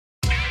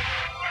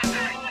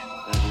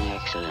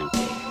excellent day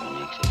for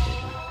an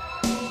exorcism.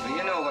 Do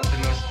you know what the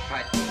most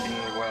frightening thing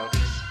in the world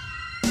is?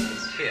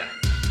 It's fear.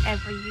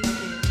 Whatever you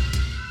do,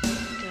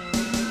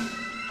 don't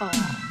fall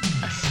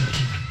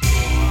asleep.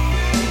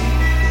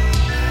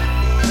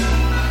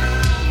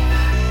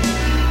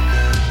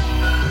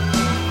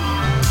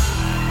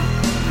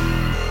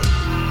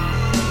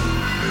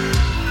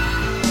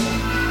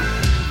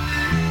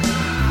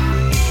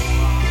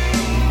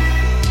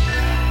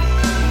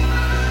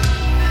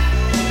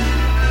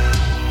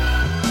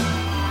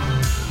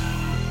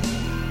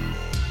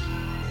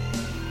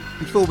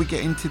 Before we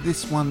get into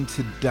this one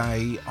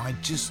today, I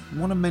just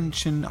want to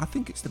mention, I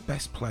think it's the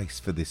best place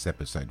for this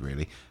episode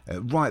really,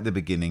 right at the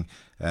beginning.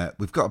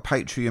 We've got a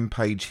Patreon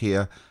page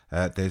here.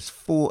 There's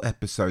 4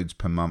 episodes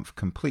per month,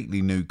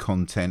 completely new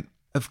content.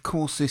 Of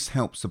course, this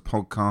helps the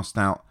podcast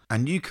out,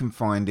 and you can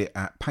find it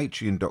at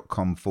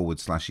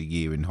patreon.com/a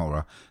year in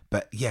horror.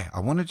 But yeah, I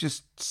want to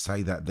just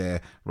say that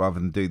there rather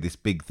than do this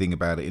big thing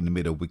about it in the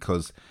middle,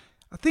 because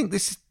I think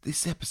this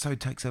episode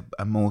takes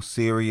a more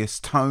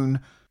serious tone.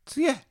 So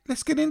yeah,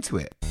 let's get into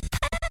it.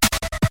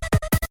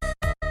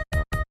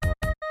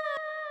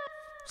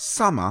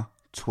 Summer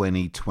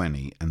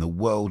 2020 and the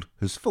world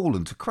has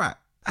fallen to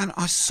crap. And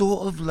I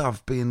sort of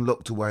love being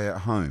locked away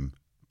at home,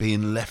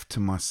 being left to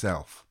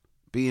myself,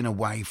 being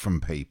away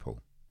from people.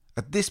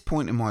 At this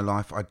point in my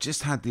life, I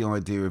just had the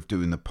idea of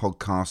doing the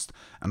podcast,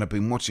 and I've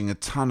been watching a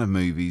ton of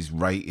movies,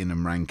 rating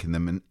and ranking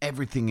them, and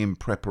everything in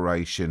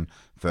preparation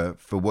for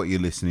what you're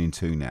listening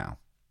to now.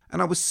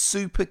 And I was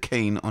super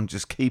keen on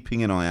just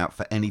keeping an eye out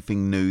for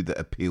anything new that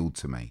appealed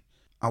to me.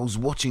 I was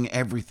watching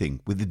everything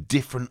with a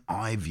different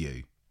eye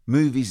view.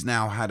 Movies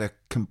now had a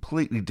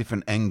completely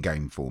different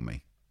endgame for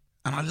me.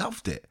 And I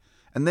loved it.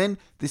 And then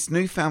this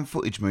new found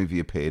footage movie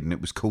appeared, and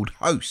it was called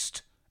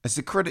Host. As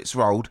the credits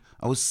rolled,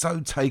 I was so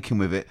taken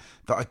with it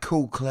that I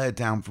called Claire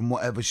down from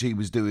whatever she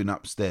was doing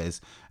upstairs,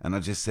 and I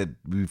just said,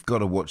 we've got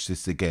to watch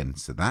this again.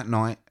 So that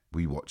night,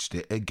 we watched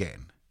it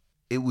again.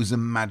 It was a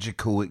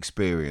magical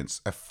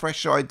experience, a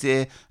fresh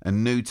idea, a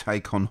new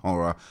take on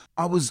horror.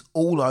 I was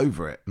all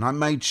over it, and I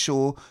made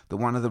sure that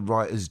one of the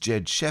writers,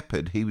 Jed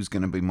Shepard, he was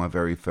going to be my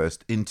very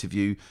first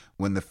interview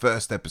when the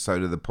first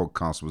episode of the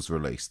podcast was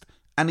released.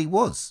 And he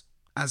was.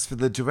 As for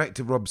the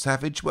director, Rob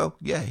Savage, well,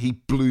 yeah, he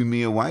blew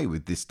me away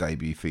with this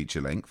debut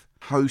feature length.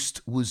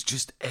 Host was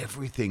just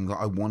everything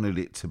that I wanted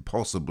it to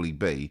possibly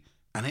be,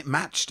 and it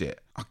matched it.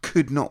 I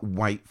could not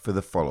wait for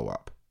the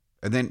follow-up.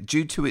 And then,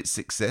 due to its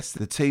success,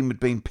 the team had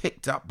been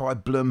picked up by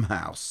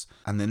Blumhouse.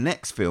 And the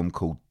next film,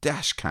 called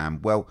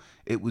Dashcam, well,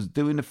 it was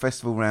doing the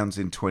festival rounds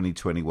in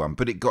 2021,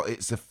 but it got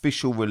its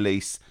official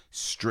release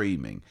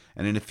streaming.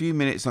 And in a few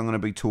minutes, I'm going to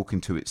be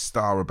talking to its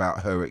star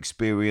about her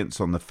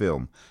experience on the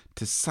film.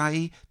 To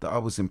say that I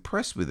was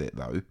impressed with it,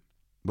 though,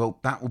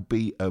 well, that would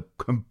be a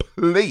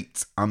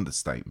complete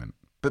understatement.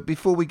 But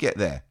before we get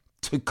there,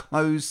 to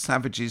close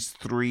Savage's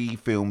 3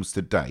 films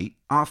to date,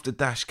 after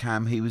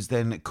Dashcam, he was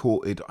then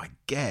courted, I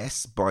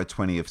guess, by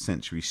 20th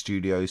Century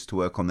Studios to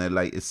work on their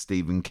latest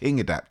Stephen King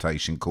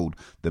adaptation called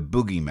The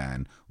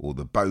Boogeyman, or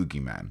The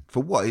Bogeyman.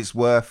 For what it's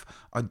worth,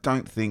 I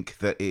don't think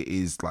that it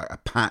is like a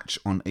patch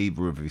on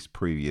either of his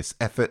previous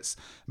efforts.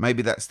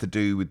 Maybe that's to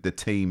do with the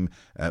team,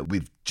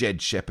 with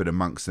Jed Shepard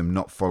amongst them,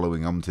 not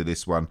following on to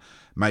this one.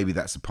 Maybe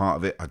that's a part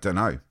of it. I don't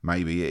know.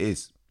 Maybe it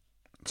is.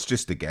 It's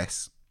just a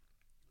guess.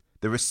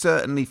 There are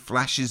certainly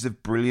flashes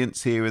of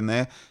brilliance here and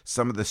there.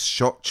 Some of the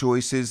shot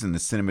choices and the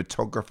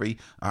cinematography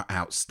are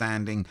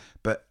outstanding,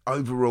 but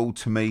overall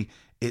to me,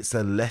 it's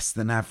a less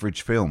than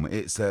average film.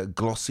 It's a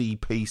glossy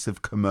piece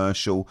of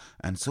commercial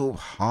and sort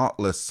of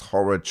heartless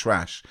horror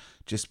trash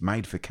just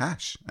made for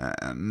cash,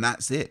 and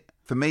that's it.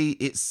 For me,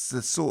 it's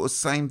the sort of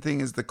same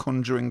thing as The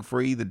Conjuring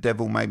 3, The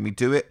Devil Made Me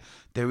Do It.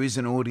 There is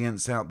an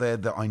audience out there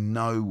that I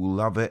know will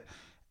love it.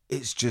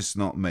 It's just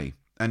not me.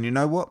 And you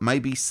know what?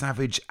 Maybe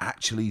Savage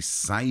actually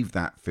saved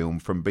that film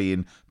from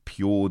being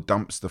pure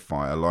dumpster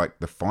fire like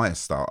the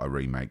Firestarter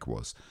remake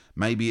was.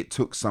 Maybe it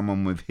took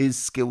someone with his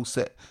skill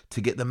set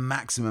to get the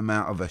maximum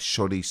out of a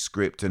shoddy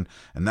script, and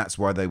that's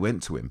why they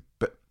went to him.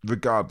 But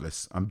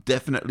regardless, I'm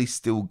definitely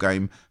still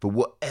game for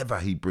whatever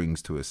he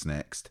brings to us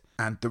next.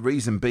 And the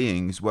reason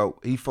being is, well,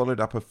 he followed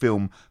up a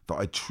film that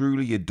I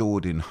truly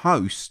adored in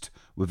Host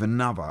with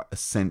another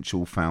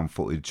essential found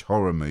footage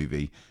horror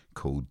movie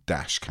called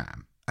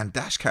Dashcam. And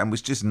Dashcam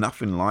was just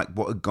nothing like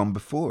what had gone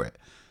before it.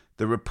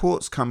 The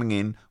reports coming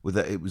in were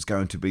that it was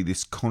going to be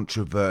this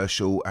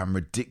controversial and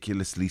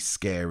ridiculously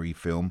scary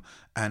film,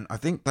 and I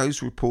think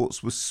those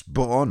reports were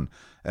spot on.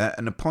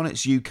 And upon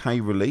its UK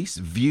release,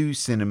 View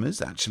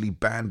Cinemas actually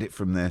banned it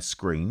from their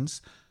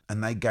screens,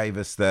 and they gave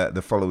us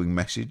the following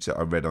message that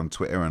I read on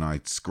Twitter, and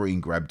I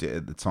screen grabbed it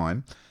at the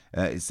time.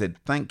 It said,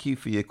 "Thank you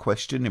for your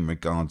question in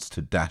regards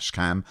to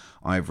Dashcam.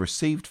 I have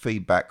received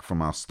feedback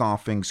from our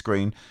staffing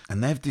screen,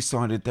 and they've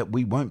decided that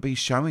we won't be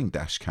showing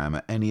Dashcam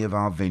at any of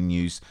our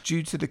venues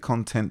due to the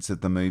contents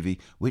of the movie,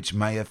 which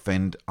may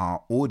offend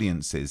our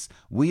audiences.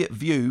 We at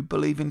View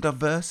believe in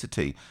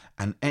diversity,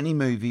 and any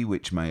movie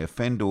which may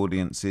offend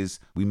audiences,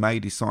 we may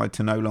decide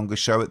to no longer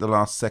show at the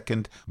last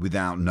second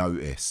without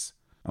notice."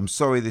 I'm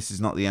sorry this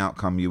is not the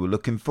outcome you were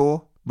looking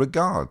for.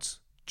 Regards,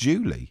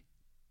 Julie.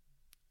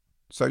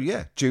 So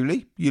yeah,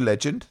 Julie, you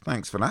legend.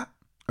 Thanks for that.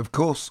 Of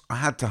course, I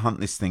had to hunt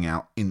this thing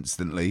out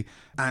instantly,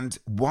 and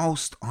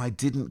whilst I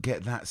didn't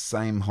get that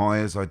same high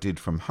as I did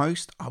from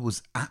Host, I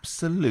was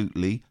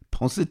absolutely,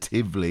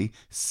 positively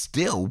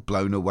still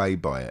blown away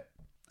by it.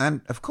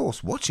 And of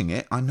course, watching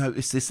it, I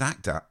noticed this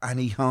actor,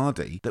 Annie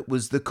Hardy, that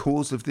was the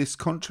cause of this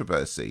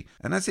controversy.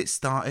 And as it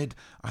started,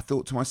 I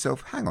thought to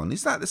myself, hang on,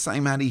 is that the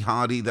same Annie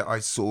Hardy that I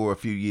saw a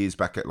few years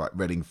back at like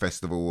Reading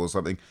Festival or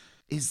something?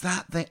 Is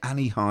that the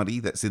Annie Hardy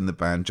that's in the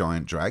band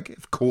Giant Drag?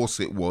 Of course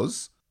it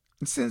was.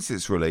 And since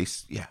its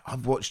release, yeah,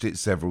 I've watched it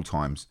several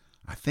times.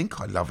 I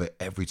think I love it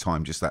every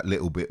time just that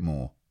little bit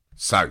more.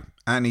 So,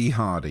 Annie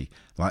Hardy.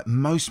 Like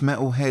most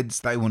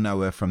metalheads, they will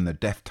know her from the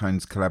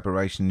Deftones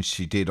collaboration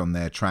she did on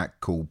their track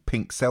called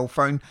Pink Cell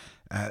Phone.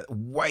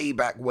 Way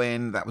back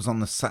when, that was on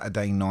the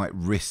Saturday Night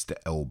Wrist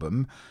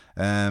album.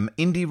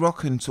 Indie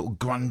rock and sort of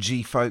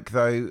grungy folk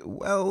though,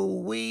 well,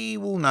 we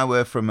will know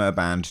her from her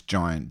band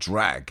Giant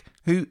Drag,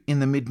 who in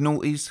the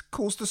mid-noughties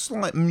caused a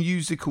slight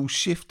musical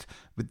shift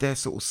with their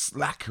sort of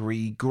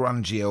slackery,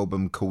 grungy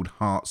album called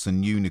Hearts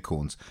and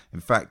Unicorns. In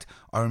fact,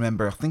 I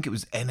remember, I think it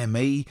was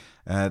NME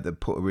that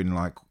put her in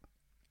like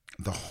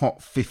the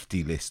Hot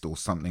 50 list or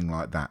something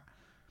like that.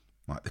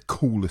 Like the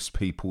coolest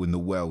people in the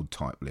world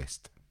type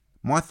list.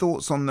 My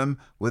thoughts on them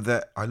were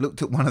that I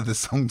looked at one of the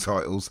song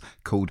titles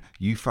called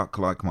You Fuck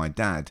Like My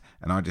Dad,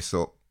 and I just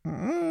thought,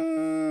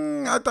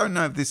 I don't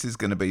know if this is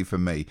going to be for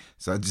me,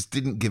 so I just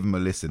didn't give them a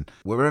listen.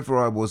 Wherever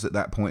I was at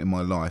that point in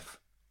my life,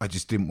 I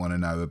just didn't want to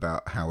know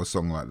about how a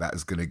song like that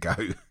is going to go.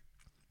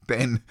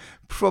 Then,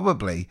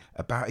 probably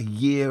about a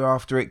year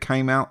after it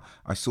came out,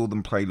 I saw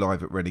them play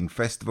live at Reading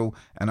Festival,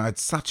 and I had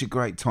such a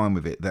great time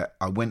with it that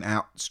I went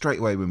out straight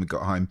away when we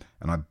got home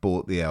and I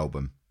bought the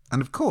album.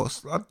 And of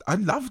course, I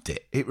loved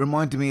it. It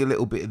reminded me a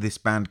little bit of this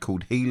band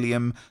called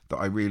Helium that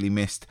I really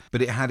missed,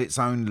 but it had its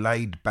own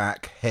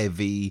laid-back,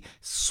 heavy,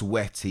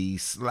 sweaty,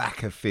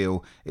 slacker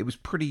feel. It was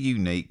pretty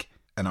unique,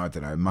 and I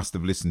don't know, must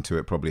have listened to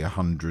it probably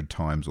 100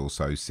 times or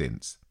so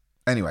since.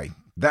 Anyway,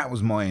 that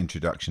was my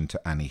introduction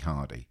to Annie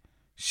Hardy.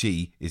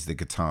 She is the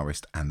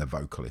guitarist and the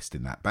vocalist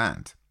in that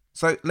band.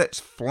 So let's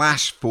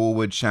flash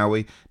forward, shall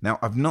we? Now,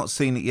 I've not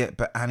seen it yet,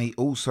 but Annie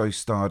also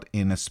starred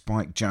in a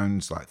Spike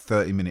Jonze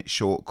 30-minute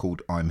short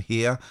called I'm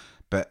Here.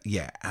 But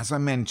yeah, as I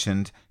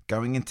mentioned,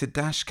 going into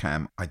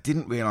Dashcam, I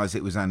didn't realise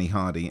it was Annie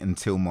Hardy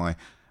until my,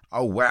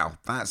 oh wow,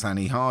 that's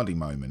Annie Hardy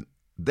moment.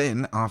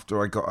 Then,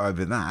 after I got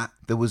over that,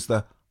 there was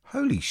the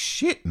holy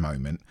shit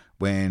moment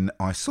when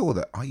I saw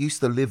that I used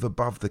to live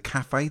above the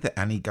cafe that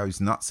Annie goes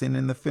nuts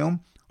in the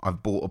film.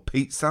 I've bought a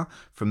pizza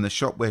from the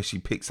shop where she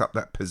picks up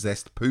that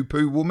possessed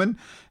poo-poo woman.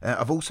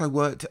 I've also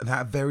worked at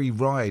that very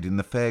ride in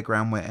the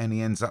fairground where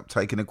Annie ends up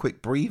taking a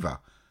quick breather.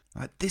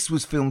 This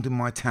was filmed in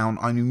my town.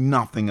 I knew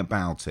nothing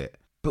about it.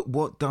 But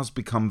what does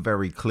become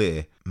very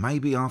clear,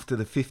 maybe after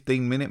the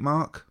 15-minute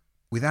mark,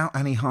 without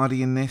Annie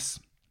Hardy in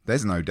this,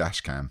 there's no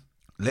Dashcam.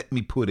 Let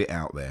me put it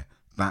out there.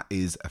 That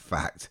is a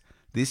fact.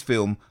 This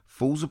film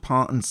falls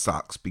apart and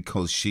sucks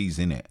because she's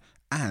in it.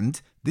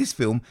 And this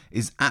film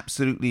is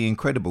absolutely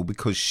incredible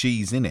because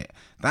she's in it.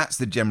 That's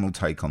the general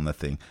take on the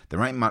thing.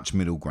 There ain't much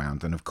middle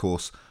ground, and of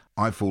course,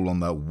 I fall on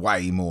the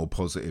way more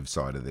positive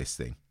side of this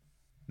thing.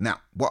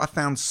 Now, what I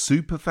found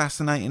super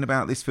fascinating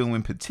about this film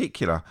in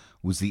particular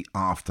was the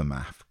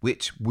aftermath,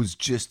 which was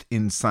just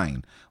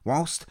insane.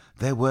 Whilst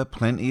there were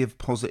plenty of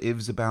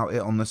positives about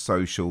it on the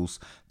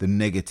socials, the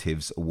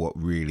negatives are what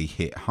really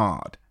hit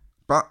hard.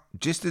 But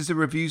just as the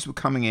reviews were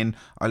coming in,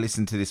 I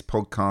listened to this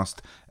podcast.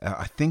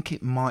 I think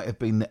it might have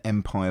been the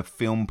Empire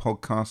Film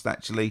podcast,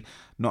 actually.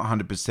 Not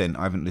 100%.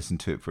 I haven't listened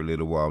to it for a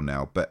little while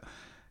now. But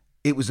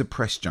it was a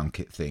press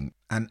junket thing.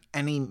 And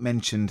Annie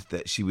mentioned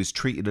that she was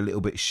treated a little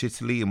bit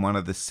shittily in one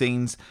of the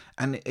scenes.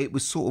 And it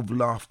was sort of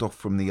laughed off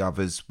from the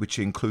others, which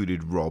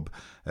included Rob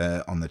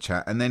on the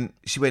chat. And then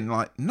she went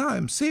like, no,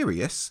 I'm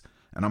serious.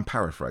 And I'm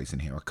paraphrasing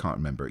here, I can't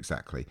remember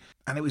exactly.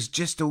 And it was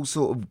just all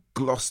sort of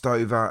glossed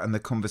over and the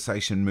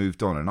conversation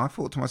moved on. And I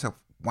thought to myself,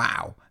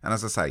 wow. And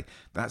as I say,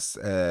 that's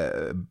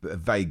a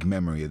vague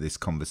memory of this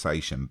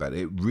conversation, but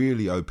it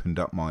really opened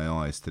up my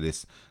eyes to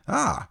this.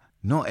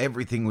 Not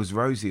everything was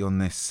rosy on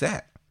this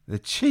set. The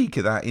cheek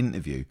of that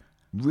interview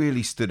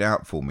really stood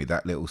out for me,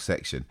 that little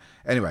section.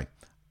 Anyway,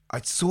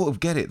 I sort of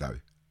get it though.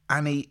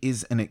 Annie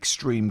is an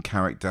extreme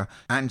character,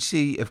 and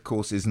she, of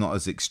course, is not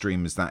as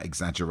extreme as that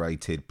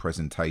exaggerated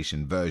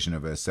presentation version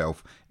of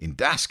herself in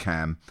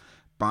Dashcam,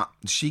 but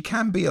she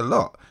can be a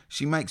lot.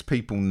 She makes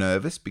people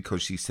nervous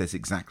because she says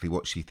exactly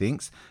what she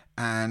thinks,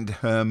 and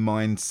her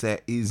mindset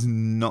is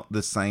not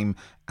the same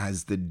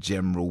as the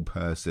general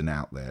person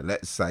out there.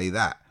 Let's say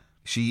that.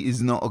 She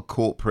is not a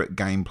corporate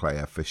game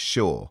player for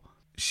sure.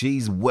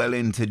 She's well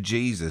into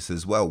Jesus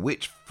as well,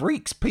 which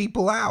freaks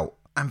people out.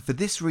 And for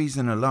this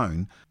reason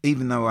alone,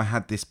 even though I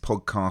had this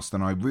podcast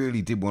and I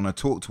really did want to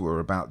talk to her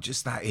about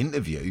just that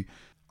interview,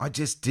 I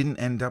just didn't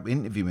end up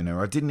interviewing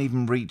her. I didn't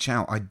even reach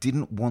out. I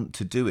didn't want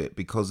to do it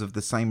because of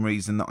the same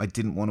reason that I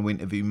didn't want to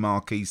interview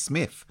Marquis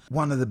Smith.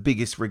 One of the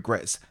biggest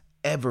regrets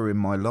ever in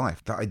my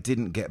life that I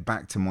didn't get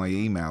back to my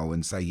email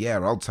and say, yeah,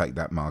 I'll take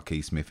that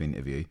Marquis Smith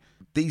interview.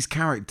 These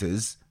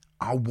characters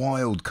are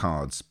wild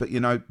cards, but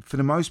for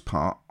the most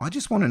part, I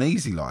just want an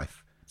easy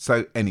life.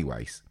 So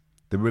anyways,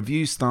 the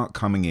reviews start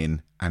coming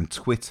in and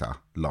Twitter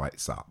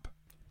lights up.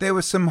 There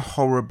were some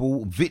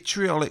horrible,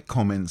 vitriolic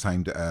comments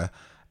aimed at her,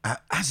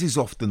 as is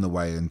often the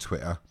way in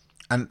Twitter.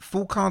 And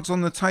full cards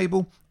on the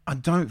table, I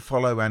don't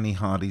follow Annie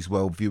Hardy's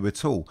worldview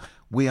at all.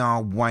 We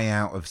are way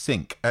out of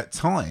sync. At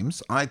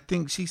times, I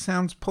think she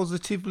sounds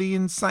positively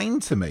insane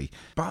to me.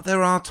 But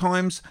there are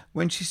times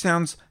when she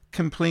sounds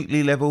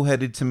completely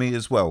level-headed to me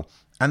as well.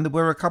 And there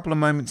were a couple of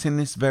moments in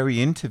this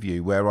very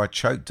interview where I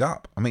choked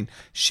up. I mean,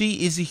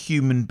 she is a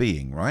human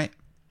being, right?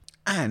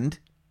 And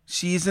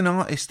she is an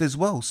artist as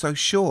well. So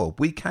sure,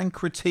 we can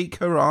critique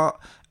her art.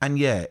 And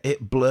yeah,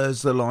 it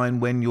blurs the line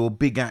when your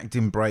big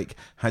acting break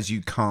has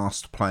you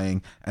cast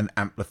playing an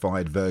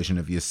amplified version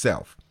of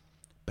yourself.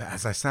 But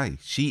as I say,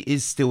 she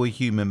is still a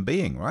human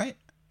being, right?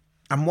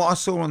 And what I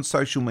saw on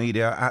social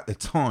media at the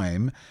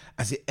time,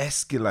 as it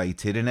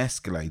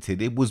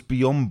escalated, it was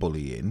beyond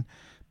bullying.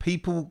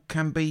 People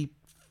can be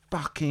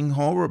fucking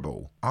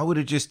horrible. I would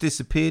have just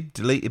disappeared,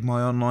 deleted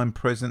my online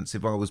presence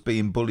if I was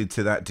being bullied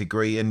to that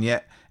degree, and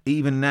yet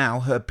even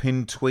now her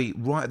pinned tweet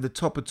right at the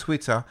top of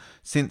Twitter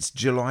since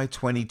July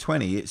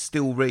 2020, it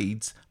still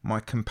reads, "My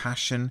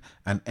compassion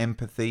and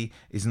empathy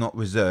is not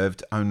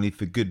reserved only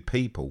for good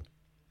people.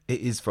 It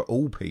is for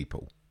all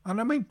people."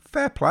 And I mean,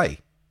 fair play.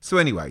 So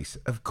anyways,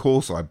 of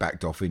course I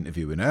backed off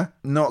interviewing her,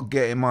 not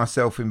getting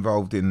myself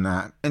involved in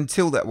that.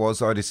 Until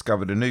I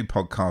discovered a new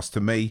podcast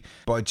to me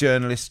by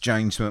journalist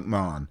James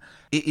McMahon.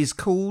 It is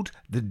called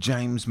the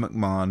James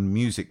McMahon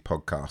Music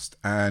Podcast,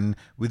 and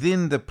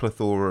within the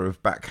plethora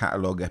of back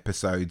catalogue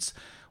episodes,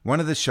 one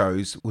of the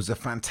shows was a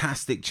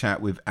fantastic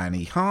chat with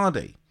Annie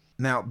Hardy.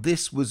 Now,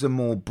 this was a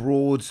more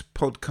broad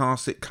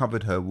podcast. It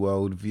covered her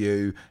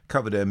worldview,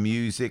 covered her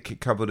music,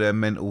 it covered her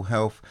mental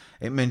health.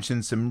 It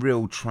mentioned some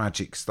real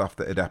tragic stuff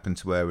that had happened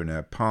to her in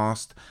her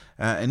past.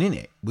 And in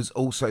it was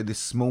also this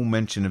small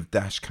mention of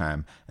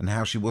Dashcam and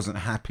how she wasn't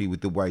happy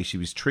with the way she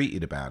was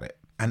treated about it.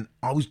 And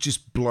I was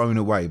just blown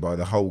away by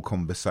the whole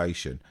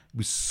conversation. It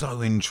was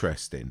so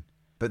interesting.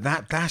 But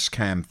that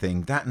Dashcam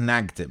thing, that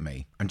nagged at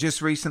me. And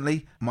just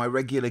recently, my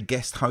regular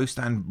guest host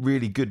and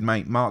really good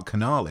mate Mark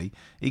Canali,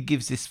 he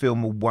gives this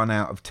film a 1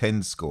 out of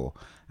 10 score.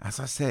 As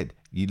I said,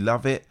 you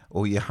love it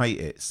or you hate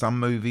it. Some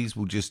movies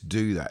will just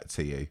do that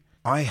to you.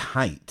 I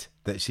hate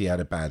that she had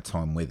a bad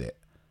time with it.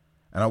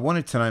 And I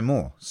wanted to know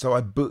more, so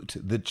I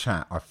booked the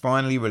chat. I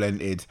finally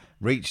relented,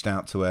 reached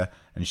out to her,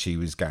 and she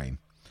was game.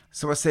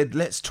 So I said,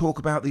 let's talk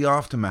about the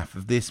aftermath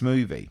of this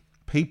movie.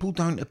 People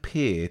don't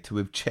appear to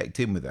have checked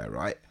in with her,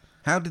 right?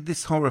 How did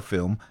this horror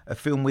film, a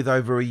film with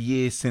over a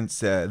year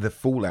since the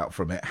fallout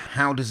from it,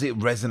 how does it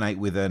resonate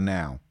with her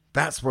now?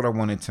 That's what I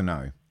wanted to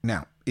know.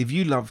 Now, if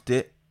you loved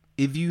it,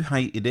 if you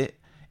hated it,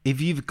 if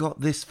you've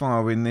got this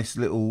far in this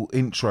little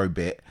intro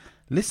bit,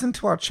 listen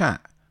to our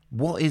chat.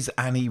 What is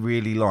Annie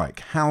really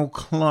like? How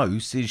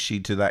close is she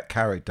to that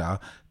character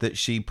that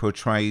she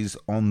portrays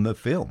on the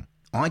film?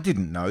 I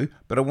didn't know,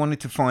 but I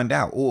wanted to find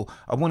out, or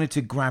I wanted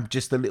to grab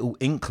just a little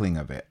inkling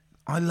of it.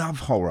 I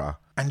love horror.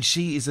 And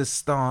she is a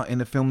star in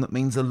a film that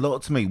means a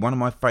lot to me. One of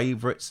my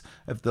favourites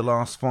of the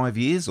last 5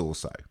 years or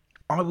so.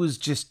 I was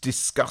just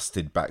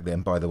disgusted back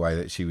then by the way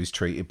that she was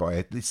treated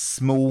by this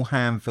small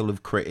handful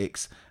of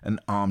critics and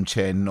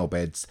armchair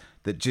knobheads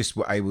that just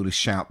were able to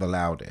shout the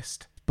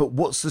loudest. But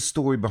what's the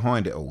story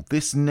behind it all?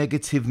 This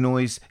negative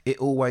noise, it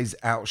always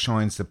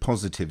outshines the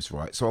positives,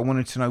 right? So I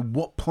wanted to know,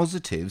 what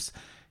positives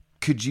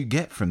could you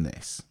get from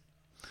this?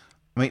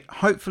 I mean,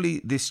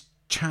 hopefully this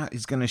chat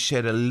is going to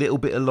shed a little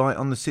bit of light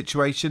on the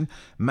situation.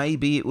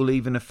 Maybe it will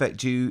even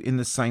affect you in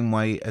the same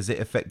way as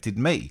it affected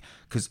me,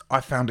 because I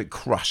found it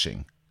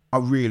crushing. I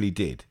really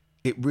did.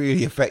 It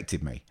really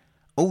affected me.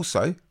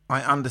 Also,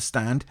 I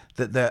understand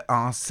that there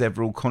are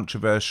several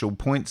controversial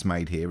points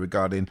made here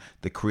regarding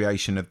the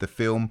creation of the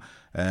film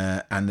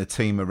and the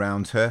team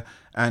around her.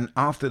 And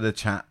after the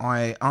chat,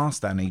 I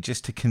asked Annie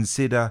just to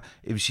consider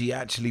if she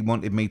actually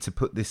wanted me to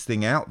put this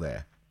thing out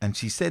there. And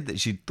she said that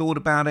she'd thought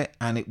about it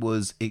and it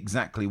was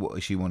exactly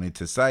what she wanted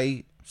to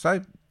say.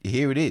 So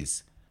here it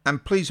is.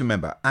 And please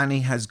remember, Annie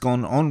has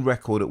gone on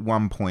record at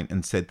one point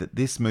and said that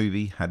this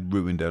movie had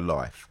ruined her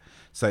life.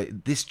 So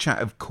this chat,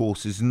 of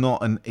course, is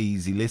not an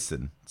easy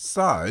listen.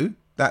 So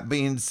that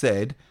being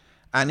said,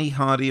 Annie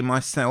Hardy and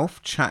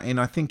myself chatting,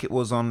 I think it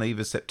was on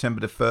either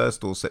September the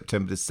 1st or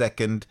September the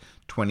 2nd,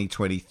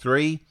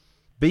 2023.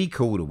 Be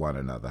cool to one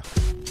another.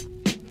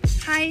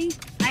 Hi,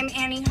 I'm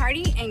Annie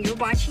Hardy, and you're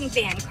watching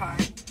Vancar.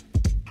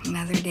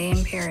 Another day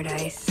in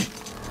paradise.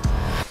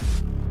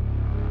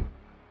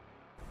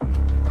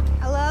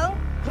 Hello?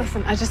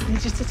 Listen, I just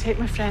need you to take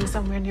my friend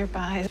somewhere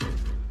nearby.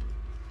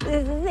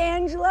 This is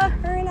Angela.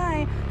 Her and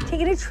I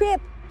taking a trip.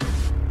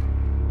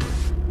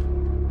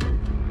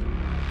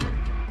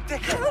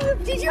 How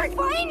did you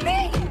find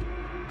me?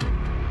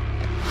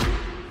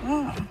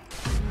 Oh.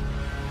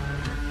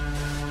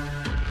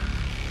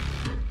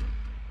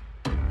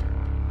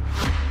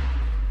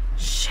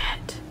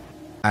 Shit.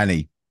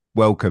 Annie,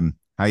 welcome.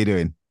 How you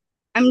doing?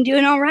 I'm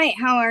doing all right.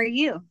 How are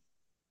you?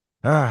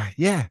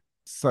 Yeah.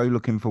 So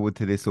looking forward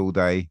to this all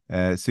day.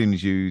 As soon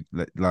as you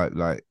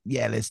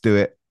yeah, let's do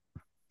it.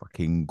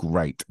 Fucking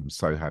great. I'm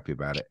so happy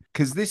about it.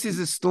 Because this is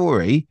a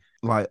story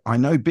like I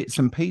know bits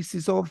and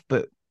pieces of,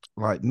 but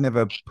like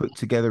never put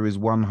together as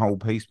one whole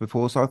piece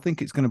before. So I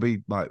think it's going to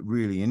be like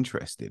really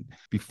interesting.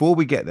 Before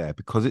we get there,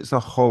 because it's a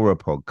horror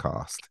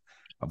podcast,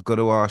 I've got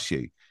to ask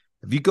you,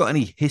 have you got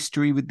any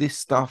history with this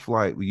stuff?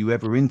 Like, were you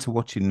ever into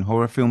watching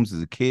horror films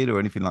as a kid or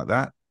anything like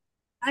that?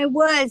 I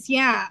was,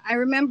 yeah. I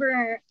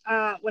remember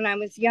when I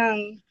was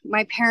young,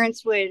 my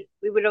parents we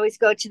would always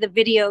go to the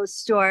video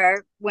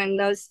store when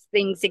those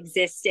things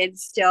existed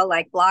still,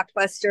 like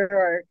Blockbuster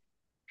or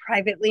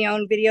privately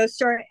owned video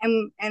store.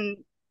 And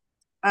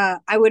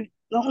I would,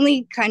 the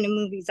only kind of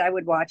movies I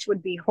would watch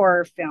would be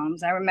horror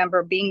films. I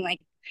remember being like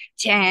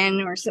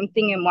 10 or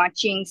something and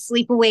watching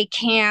Sleepaway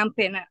Camp.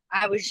 And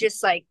I was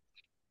just like,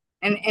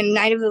 and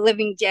Night of the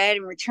Living Dead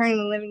and Return of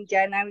the Living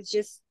Dead. And I was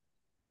just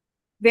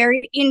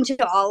very into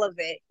all of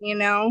it, you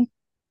know.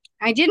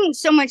 I didn't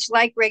so much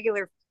like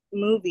regular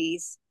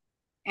movies,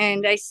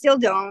 and I still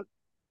don't.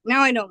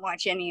 Now I don't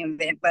watch any of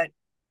it, but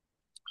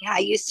yeah, I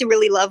used to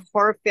really love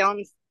horror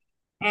films.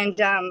 And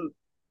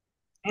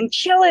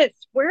Chillis,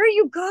 where are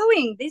you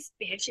going? This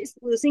bitch is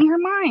losing her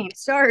mind.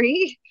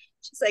 Sorry.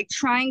 She's like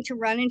trying to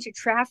run into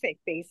traffic,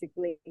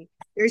 basically.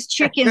 There's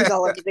chickens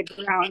all over the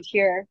ground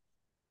here,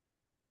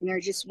 and they're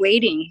just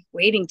waiting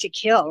to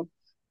kill.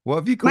 What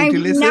have you My called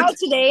your lizard? now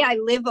today I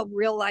live a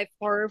real life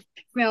horror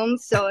film,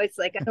 so it's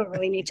like I don't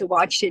really need to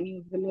watch any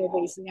of the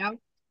movies, you know.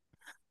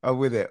 Oh,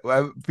 with it.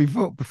 Well,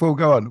 before we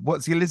go on,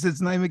 what's your lizard's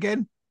name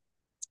again?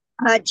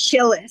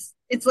 Chillis.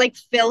 It's like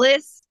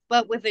Phyllis,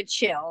 but with a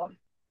chill.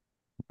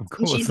 Of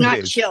And she's course it not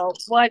is. chill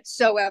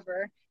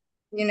whatsoever.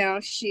 You know,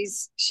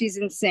 she's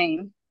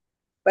insane.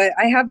 But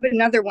I have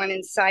another one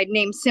inside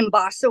named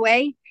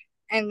Simbasaway,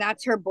 and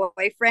that's her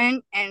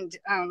boyfriend, and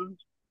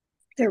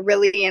they're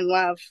really in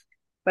love.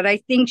 But I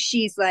think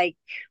she's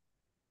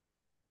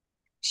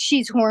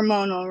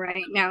hormonal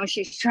right now.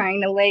 She's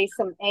trying to lay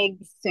some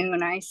eggs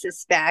soon, I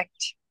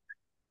suspect,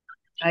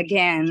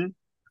 again.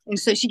 And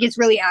so she gets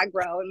really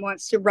aggro and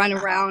wants to run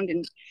around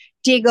and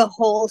dig a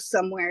hole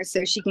somewhere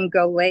so she can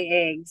go lay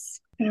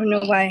eggs. I don't know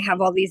why I have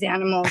all these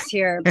animals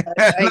here, but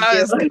I No, do.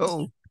 it's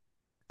cool.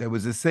 There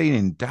was a scene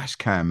in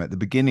Dashcam at the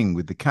beginning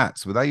with the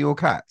cats. Were they your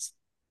cats?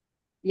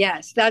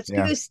 Yes, that's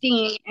Yeah.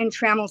 Gustine and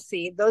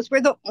Tramelcy. Those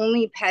were the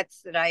only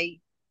pets that I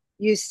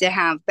used to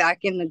have back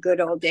in the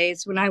good old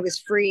days when I was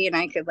free and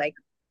I could like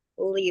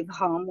leave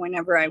home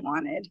whenever I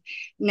wanted.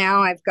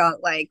 Now I've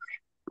got like,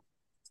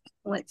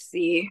 let's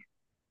see,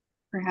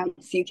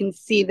 perhaps you can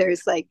see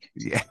there's like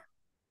Yeah.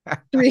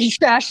 three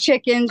trash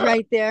chickens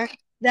right there.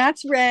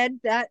 That's Red,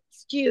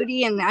 that's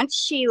Judy, and that's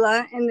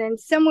Sheila. And then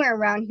somewhere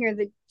around here,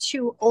 the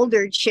two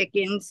older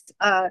chickens,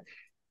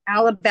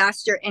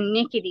 Alabaster and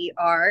Nickety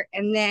are.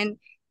 And then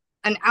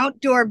an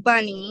outdoor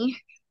bunny.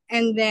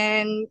 And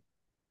then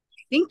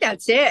I think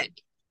that's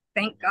it.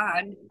 Thank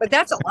God. But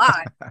that's a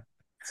lot.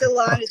 It's a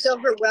lot. It's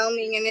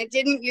overwhelming. And it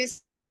didn't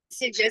used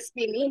to just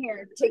be me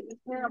here taking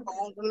care of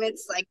all of them.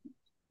 It's like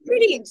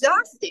pretty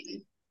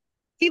exhausting.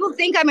 People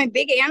think I'm a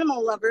big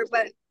animal lover,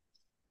 but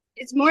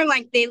it's more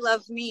like they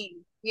love me,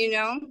 you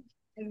know?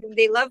 And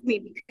they love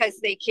me because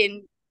they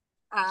can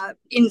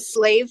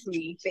enslave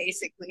me,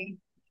 basically.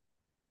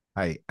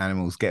 Hey,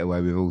 animals get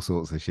away with all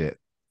sorts of shit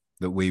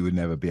that we would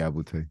never be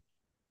able to.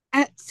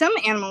 Some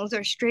animals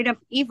are straight up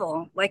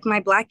evil, like my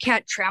black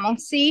cat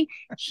Tramelcy.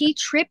 He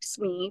trips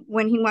me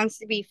when he wants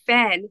to be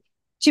fed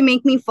to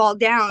make me fall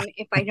down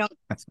if I don't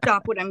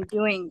stop what I'm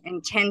doing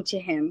and tend to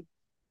him.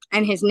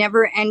 And his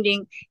never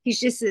ending, he's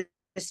just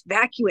this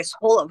vacuous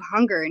hole of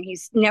hunger and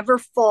he's never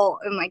full.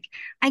 And like,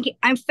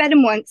 I fed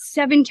him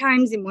 7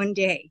 times in one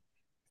day.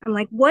 I'm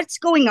like, what's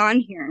going on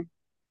here?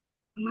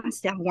 I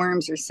must have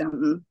worms or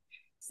something.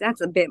 So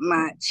that's a bit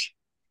much.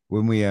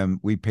 When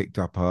we picked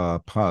up our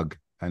pug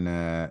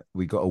and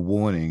we got a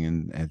warning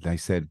and they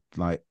said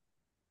like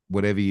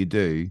whatever you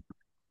do,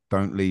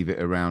 don't leave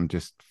it around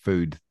just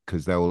food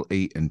because they'll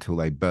eat until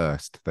they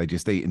burst. They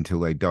just eat until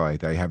they die.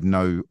 They have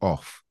no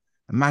off.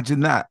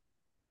 Imagine that.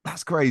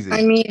 That's crazy.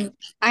 I mean,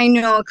 I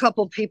know a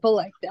couple people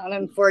like that,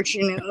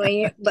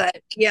 unfortunately,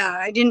 but yeah,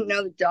 I didn't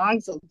know the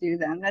dogs will do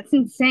that. That's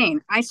insane.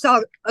 I saw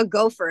a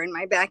gopher in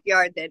my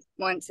backyard that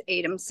once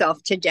ate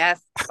himself to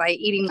death by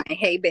eating my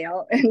hay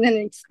bale and then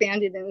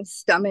expanded in his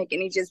stomach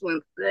and he just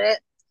went, bleh.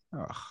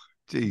 Oh,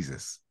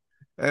 Jesus.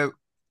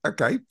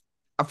 Okay.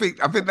 I think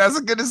that's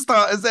as good a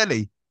start as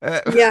any.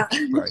 Yeah.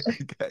 Right.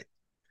 Okay.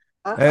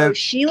 Uh-oh,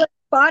 Sheila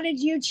spotted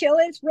you,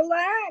 Chillis.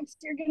 Relax.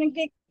 You're going to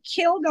get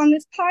killed on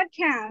this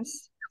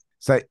podcast.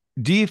 So,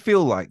 do you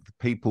feel like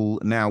people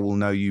now will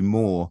know you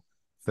more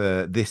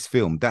for this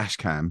film,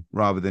 Dashcam,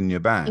 rather than your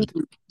band?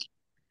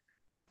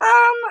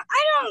 I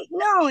don't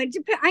know.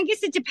 I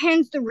guess it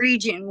depends the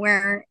region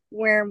where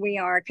we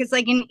are. Because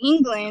like in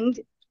England,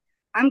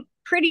 I'm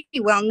pretty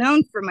well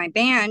known for my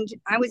band.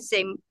 I would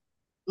say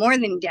more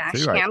than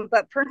Dashcam, Right.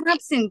 but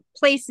perhaps in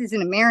places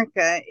in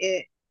America,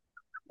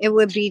 it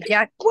would be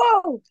Jack.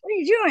 Whoa, what are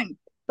you doing?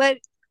 But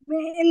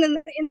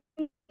in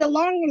the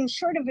long and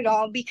short of it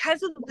all,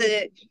 because of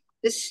the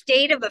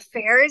state of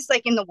affairs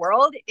like in the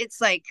world,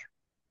 it's like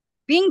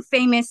being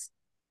famous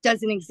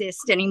doesn't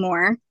exist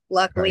anymore,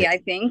 luckily, Right. I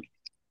think.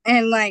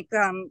 And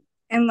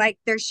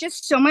there's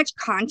just so much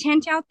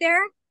content out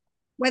there,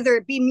 whether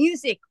it be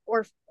music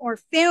or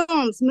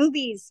films,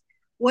 movies,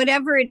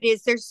 whatever it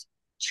is. There's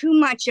too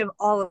much of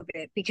all of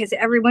it because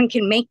everyone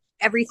can make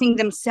everything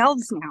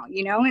themselves now,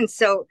 and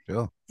so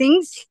Sure.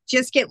 things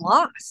just get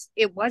lost.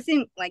 It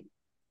wasn't like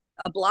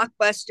a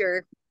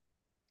blockbuster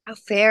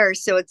affair,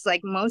 so it's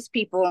like most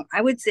people,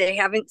 I would say,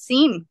 haven't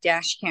seen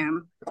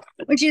Dashcam,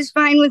 which is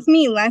fine with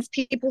me. Less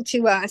people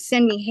to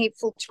send me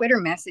hateful Twitter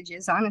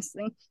messages,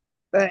 honestly,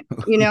 but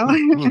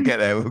We'll get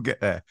there. We'll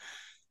get there.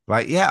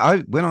 Like,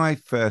 yeah, when I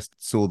first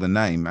saw the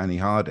name Annie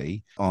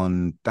Hardy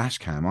on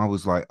Dashcam, I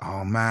was like,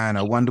 oh man,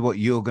 I wonder what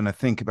you're going to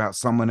think about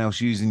someone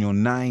else using your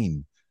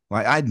name.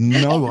 Like, I had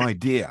no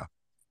idea.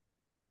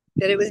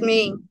 that it was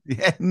me.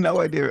 Yeah, no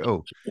idea at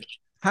all.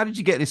 How did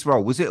you get this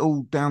role? Was it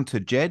all down to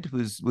Jed?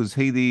 Was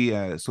he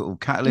the sort of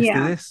catalyst of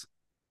Yeah. this?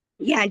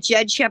 Yeah,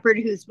 Jed Shepard,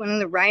 who's one of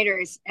the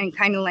writers and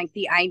kind of like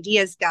the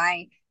ideas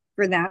guy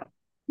for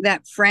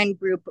that friend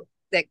group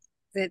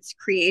that's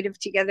creative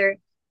together.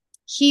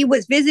 He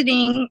was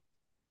visiting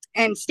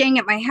and staying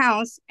at my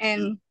house,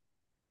 and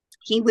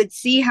he would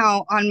see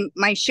how on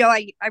my show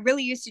I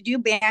really used to do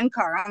band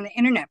car on the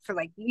internet for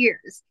like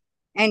years.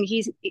 And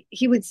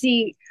he would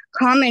see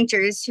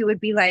commenters who would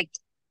be like,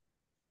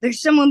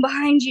 there's someone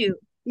behind you,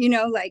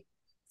 like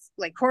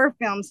horror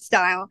film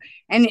style.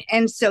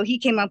 And so he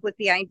came up with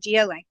the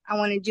idea, like, I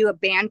want to do a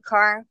band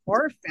car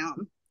horror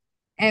film.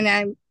 And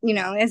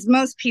as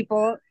most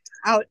people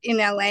out in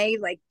LA,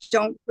 like,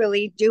 don't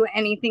really do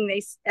anything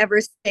they ever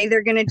say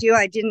they're going to do,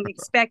 I didn't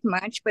expect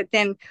much. But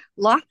then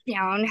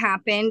lockdown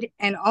happened,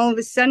 and all of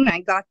a sudden I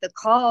got the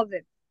call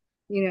that,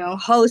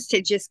 host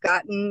had just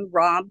gotten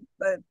Rob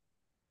a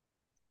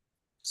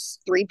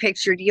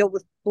 3-picture deal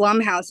with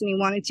Blumhouse, and he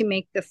wanted to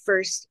make the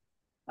first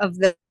of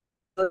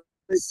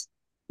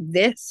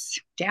this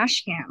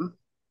Dashcam.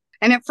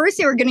 And at first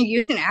they were going to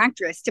use an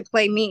actress to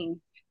play me.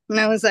 And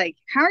I was like,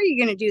 how are you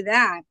going to do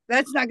that?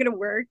 That's not going to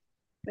work.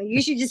 Like,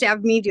 you should just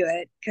have me do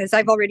it, because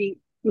I've already,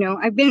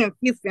 I've been in a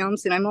few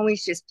films and I'm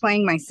always just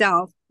playing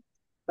myself.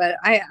 But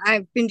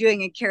I've been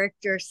doing a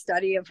character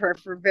study of her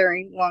for a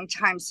very long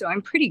time, so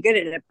I'm pretty good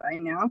at it by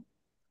now.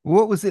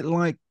 What was it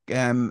like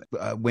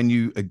when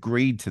you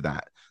agreed to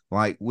that?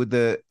 Like, were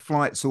the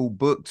flights all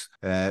booked?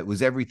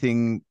 Was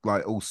everything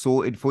like all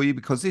sorted for you?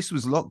 Because this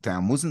was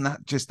lockdown. Wasn't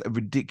that just a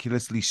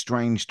ridiculously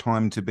strange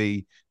time to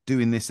be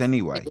doing this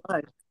anyway?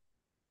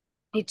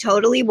 It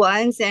totally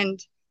was. And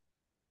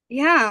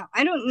yeah,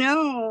 I don't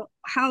know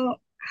how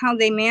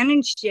they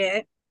managed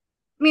it.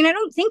 I mean, I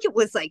don't think it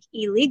was like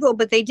illegal,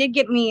 but they did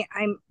get me,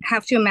 I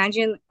have to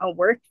imagine, a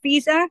work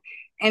visa.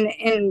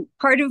 And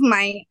part of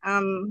my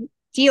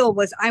deal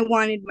was I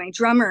wanted my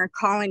drummer,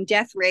 Colin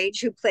Death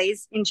Rage, who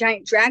plays in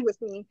Giant Drag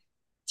with me,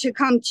 to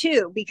come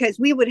too, because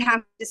we would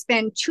have to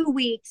spend 2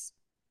 weeks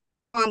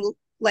on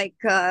like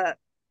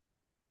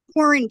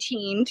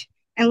quarantined.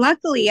 And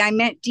luckily I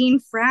met Dean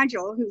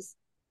Fragile, who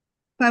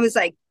I was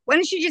like, why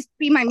don't you just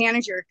be my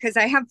manager? Because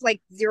I have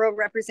like zero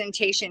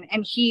representation.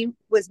 And he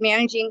was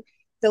managing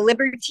the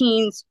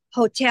Libertines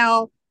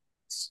Hotel,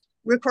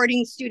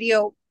 recording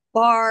studio,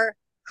 bar,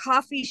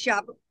 coffee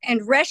shop,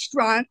 and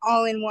restaurant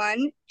all in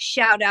one.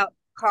 Shout out,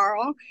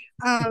 Carl.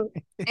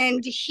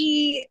 And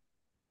he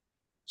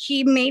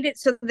made it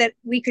so that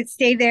we could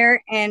stay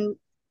there and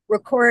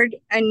record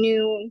a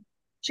new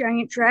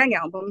Giant Drag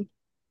album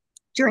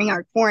during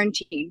our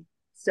quarantine.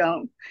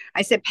 So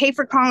I said, pay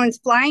for Colin's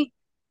flight,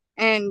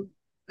 and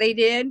they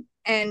did.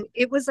 And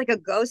it was like a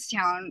ghost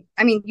town.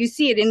 I mean, you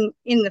see it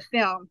in the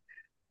film.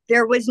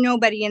 There was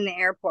nobody in the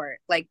airport.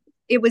 Like,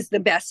 it was the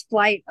best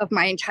flight of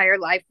my entire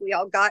life. We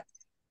all got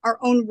our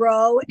own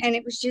row, and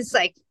it was just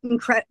like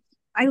incredible.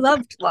 I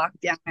loved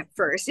lockdown at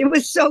first. It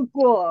was so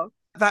cool.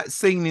 That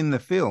scene in the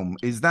film,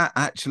 is that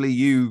actually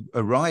you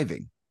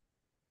arriving?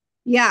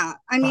 Yeah.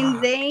 I mean,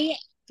 Fuck.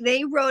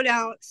 they wrote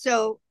out,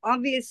 so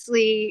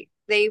obviously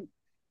they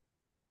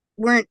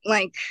weren't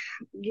like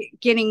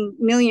getting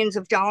millions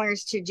of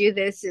dollars to do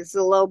this. It's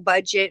a low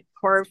budget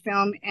horror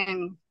film,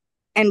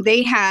 and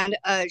they had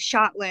a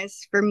shot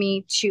list for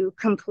me to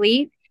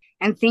complete,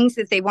 and things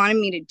that they wanted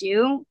me to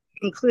do,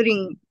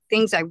 including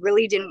things I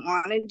really didn't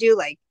want to do,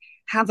 like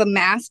have a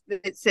mask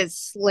that says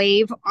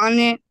slave on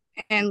it.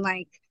 And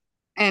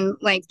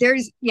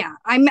there's, yeah,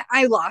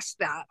 I lost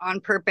that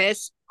on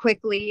purpose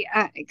quickly,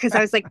 because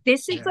I was like,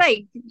 this is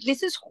like,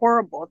 this is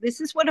horrible.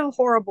 This is what a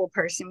horrible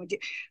person would do.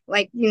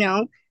 Like,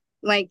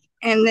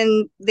 and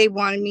then they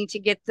wanted me to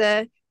get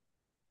the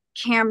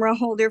camera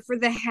holder for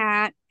the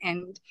hat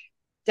and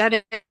da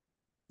da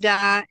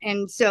da.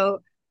 And so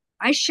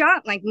I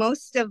shot like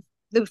most of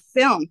the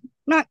film,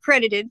 not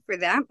credited for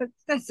that, but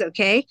that's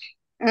okay.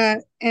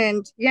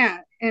 And yeah,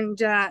 and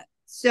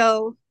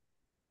so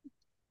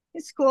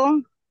it's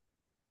cool,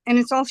 and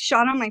it's all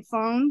shot on my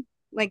phone.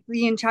 Like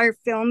the entire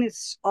film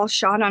is all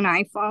shot on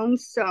iPhones.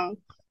 So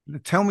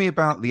Tell me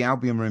about the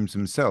Albion rooms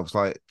themselves.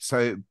 Like,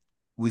 so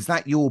was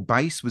that your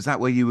base? Was that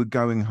where you were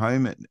going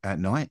home at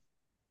night?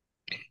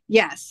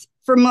 yes,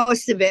 for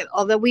most of it.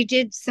 Although we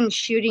did some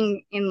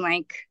shooting in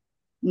like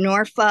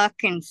Norfolk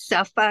and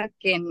Suffolk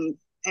and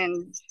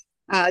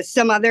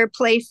some other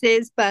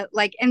places, but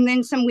like, and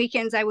then some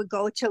weekends I would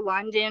go to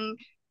London.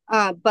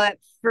 But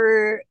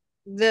for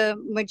the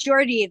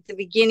majority at the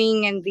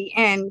beginning and the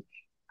end,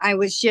 I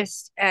was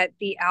just at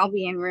the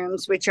Albion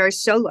rooms, which are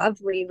so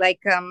lovely. Like,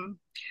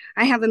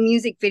 I have a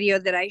music video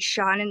that I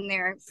shot in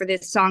there for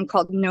this song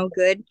called No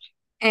Good.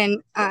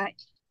 And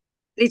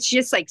it's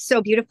just like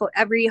so beautiful.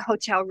 Every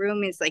hotel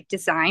room is like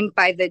designed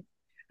by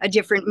a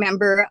different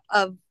member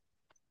of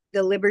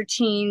the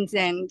Libertines,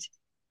 and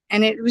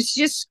it was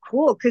just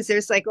cool because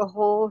there's like a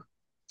whole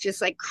just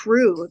like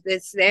crew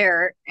that's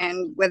there,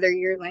 and whether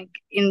you're like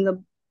in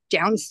the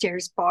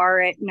downstairs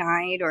bar at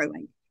night or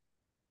like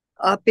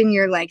up in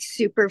your like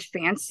super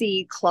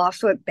fancy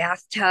clawfoot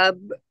bathtub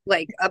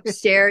like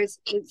upstairs,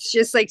 it's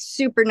just like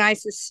super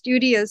nice. The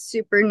studio's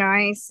super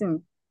nice,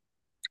 and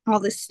all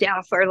the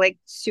staff are like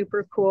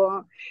super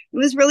cool. It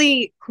was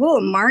really cool.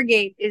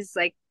 Margate is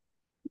like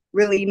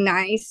really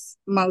nice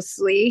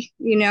mostly,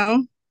 you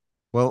know.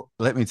 Well,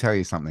 let me tell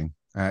you something.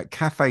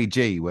 Cafe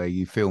G, where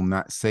you film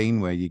that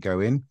scene where you go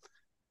in,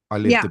 I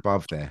lived Yeah.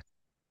 above there.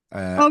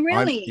 Oh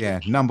really?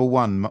 Number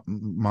one,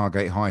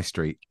 Margate High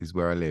Street is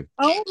where I live.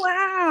 Oh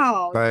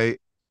wow. So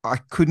I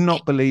could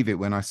not believe it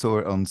when I saw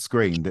it on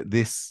screen that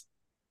this,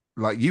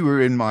 like, you were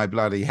in my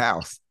bloody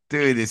house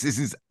doing this. This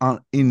is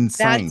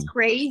insane. That's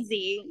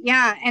crazy.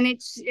 Yeah, and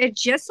it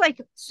just like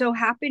so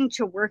happened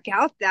to work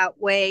out that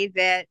way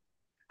that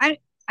I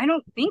I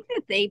don't think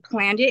that they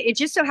planned it. It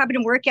just so happened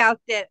to work out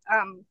that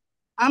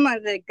Amma,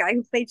 the guy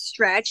who played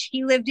Stretch,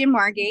 he lived in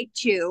Margate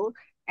too,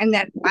 and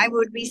that I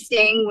would be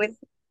staying with,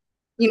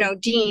 you know,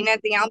 Dean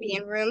at the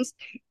Albion rooms,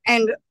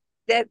 and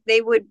that they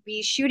would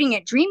be shooting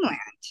at Dreamland,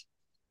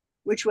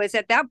 which was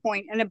at that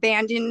point an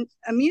abandoned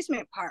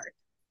amusement park,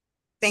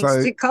 thanks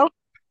So to COVID.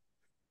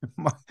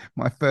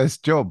 my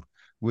first job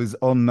was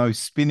on those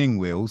spinning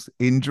wheels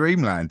in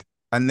Dreamland.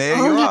 And there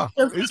you Oh, are.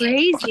 that's so It's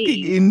crazy.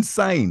 fucking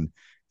insane.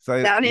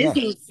 So That is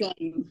yeah,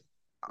 insane.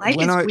 Life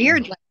when is I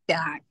weird like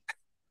that.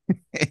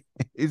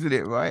 isn't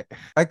it right?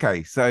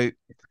 Okay, so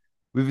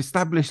we've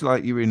established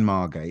like you're in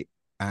Margate,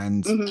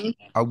 and Mhm.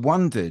 I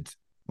wondered,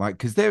 like,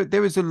 because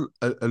there is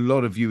a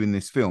lot of you in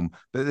this film,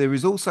 but there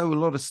is also a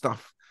lot of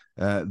stuff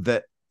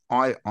that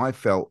I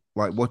felt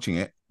like watching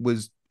it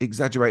was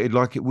exaggerated,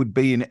 like it would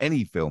be in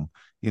any film.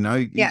 You know,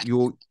 Yeah.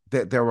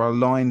 there are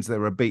lines,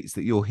 there are beats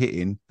that you're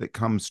hitting that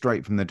come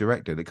straight from the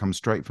director, that come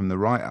straight from the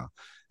writer,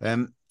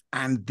 and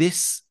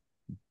this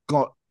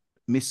got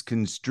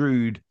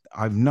misconstrued.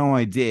 I've no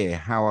idea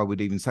how I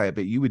would even say it,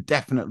 but you were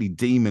definitely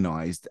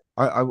demonized.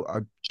 I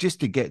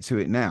just to get to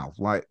it now,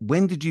 like,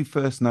 when did you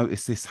first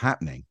notice this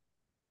happening?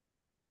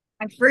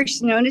 I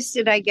first noticed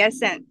it, I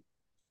guess, at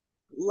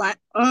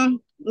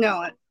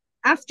no,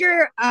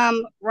 after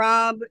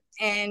Rob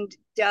and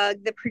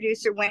Doug, the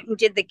producer, went and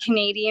did the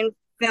Canadian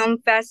Film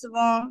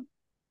Festival,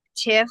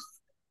 TIFF.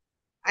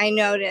 I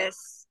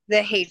noticed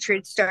the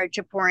hatred start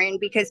to pour in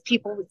because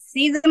people would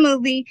see the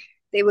movie,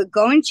 they would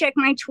go and check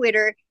my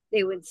Twitter,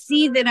 they would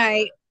see that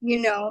I, you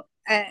know,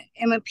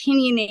 am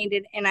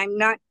opinionated and I'm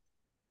not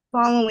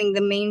following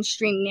the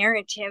mainstream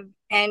narrative,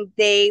 and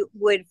they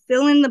would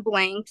fill in the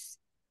blanks,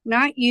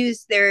 not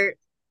use their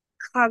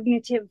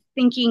cognitive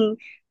thinking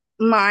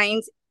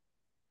minds,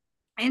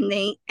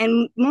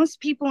 and most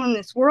people in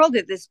this world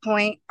at this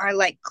point are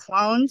like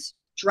clones,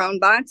 drone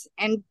bots,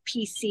 and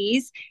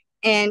PCs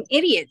and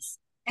idiots,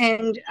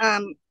 and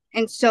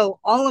so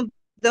all of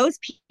those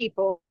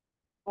people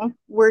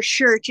were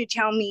sure to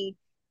tell me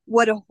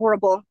what a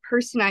horrible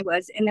person I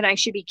was and that I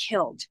should be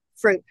killed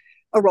for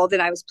a role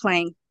that I was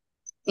playing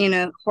in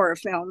a horror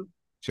film.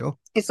 Sure.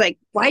 It's like,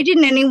 why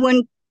didn't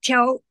anyone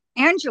tell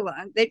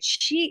Angela that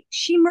she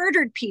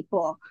murdered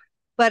people?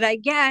 But I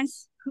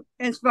guess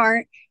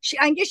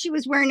I guess she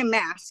was wearing a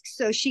mask,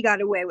 so she got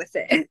away with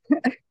it.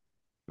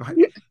 Right.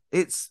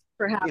 It's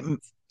Perhaps it,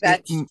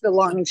 that's it, the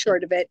long and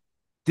short of it.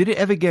 did it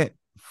ever get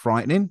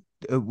frightening?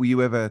 Were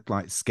you ever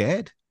like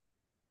scared?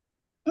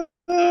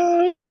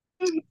 Mm,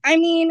 I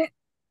mean,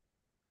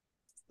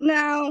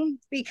 no,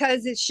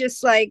 because it's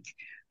just like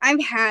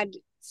I've had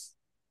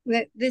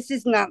that. This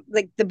is not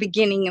like the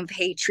beginning of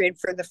hatred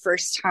for the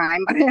first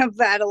time. I have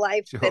had a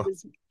life that Sure.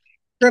 has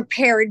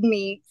prepared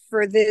me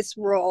for this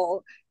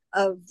role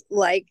of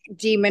like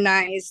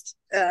demonized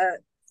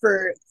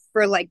for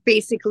like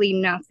basically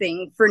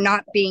nothing, for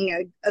not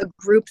being a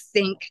group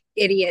think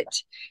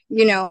idiot.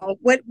 You know,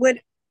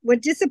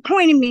 what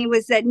disappointed me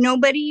was that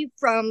nobody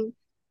from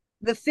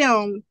the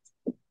film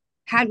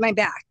had my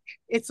back.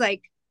 It's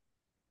like,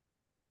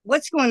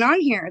 what's going on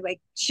here?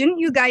 Like, shouldn't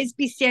you guys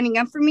be standing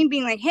up for me,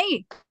 being like,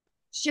 hey,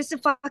 it's just a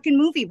fucking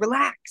movie,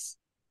 relax?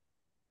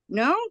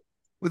 No,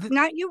 With it,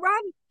 not you,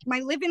 Rob, my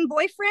live-in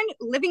boyfriend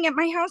living at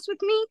my house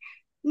with me.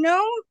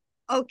 No.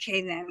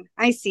 okay, then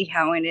I see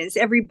how it is.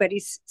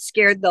 Everybody's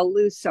scared they'll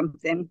lose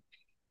something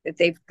that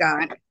they've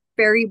got.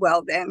 Very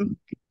well, then.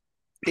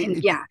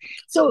 And yeah,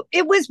 so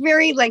it was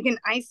very like an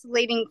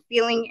isolating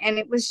feeling. And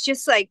it was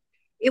just like,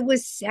 it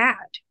was sad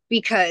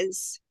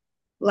because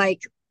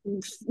like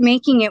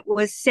making it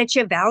was such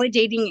a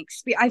validating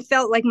experience. I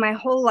felt like my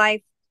whole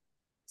life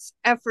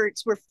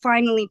efforts were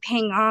finally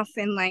paying off.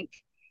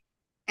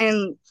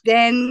 And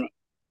then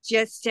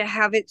just to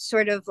have it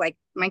sort of like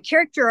my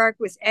character arc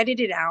was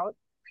edited out,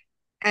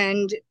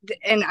 and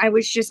I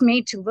was just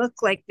made to look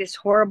like this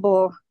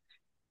horrible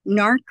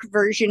narc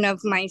version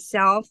of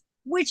myself,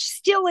 which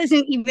still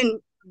isn't even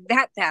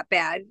that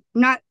bad,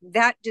 not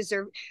that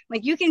deserve.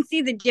 Like you can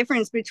see the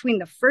difference between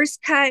the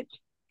first cut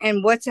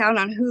and what's out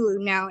on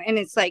Hulu now, and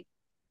it's like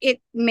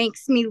it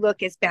makes me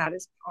look as bad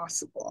as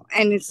possible.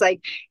 And it's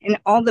like, and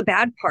all the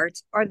bad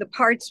parts are the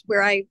parts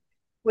where I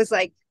was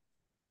like,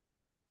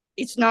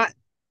 it's not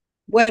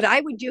what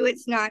I would do,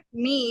 it's not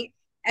me.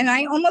 And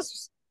I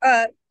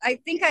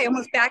think I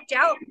almost backed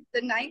out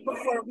the night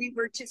before we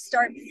were to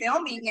start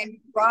filming, and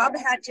Rob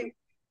had to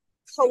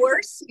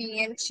coerce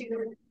me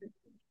into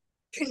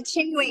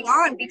continuing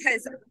on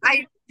because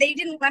they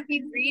didn't let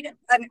me read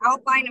an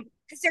outline of,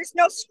 because there's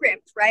no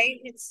script, right?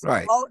 It's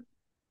Right. all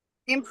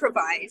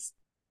improvised.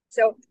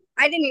 So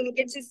I didn't even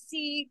get to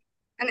see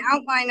an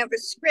outline of a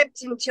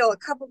script until a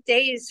couple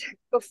days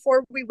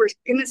before we were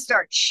going to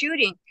start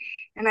shooting.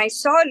 And I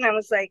saw it and I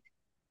was like,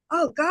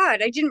 oh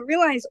God, I didn't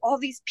realize all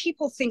these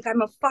people think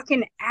I'm a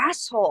fucking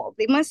asshole.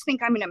 They must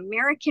think I'm an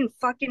American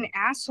fucking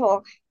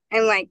asshole.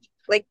 And like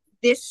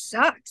this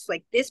sucks.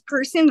 Like this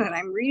person that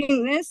I'm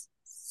reading this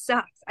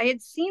sucks. I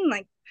had seen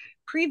like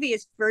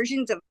previous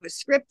versions of a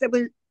script that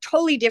was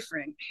totally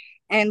different.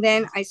 And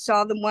then I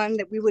saw the one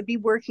that we would be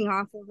working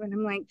off of, and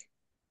I'm like,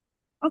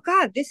 oh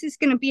God, this is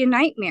going to be a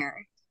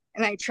nightmare.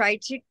 And I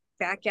tried to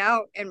back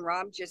out, and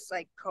Rob just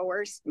like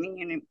coerced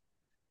me,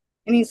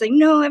 and he's like,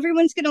 no,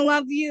 everyone's going to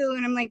love you.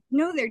 And I'm like,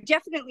 no, they're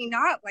definitely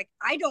not. Like,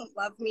 I don't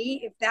love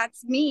me if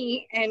that's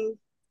me. And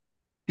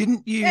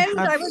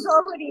I was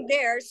already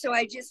there, so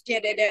I just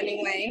did it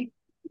anyway.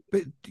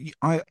 But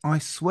I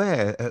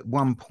swear at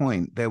one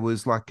point there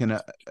was like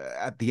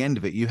at the end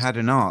of it, you had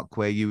an arc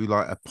where you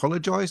like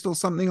apologized or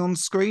something on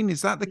screen.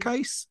 Is that the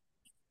case?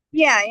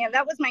 Yeah,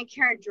 that was my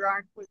character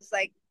arc. Was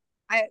like,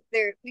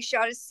 we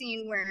shot a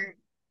scene where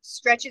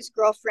Stretch's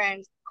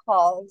girlfriend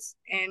calls,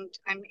 and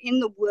I'm in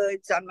the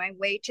woods on my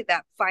way to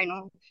that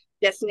final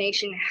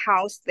destination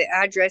house, the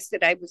address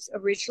that I was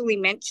originally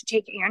meant to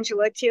take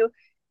Angela to,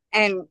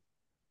 and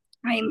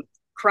I'm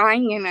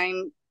crying,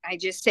 and I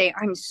just say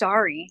I'm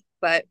sorry,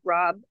 but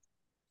Rob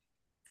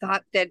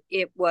thought that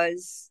it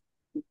was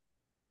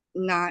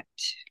not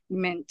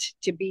meant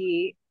to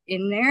be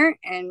in there,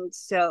 and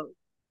so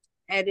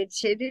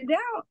edited it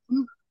out,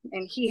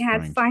 and he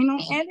had final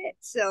edit.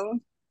 So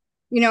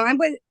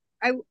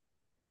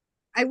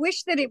I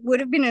wish that it would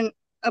have been an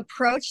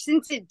approach,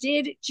 since it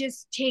did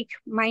just take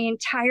my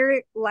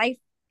entire life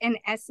and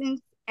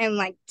essence and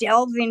like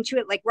delve into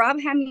it. Like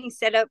Rob had me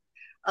set up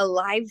a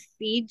live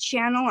feed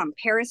channel on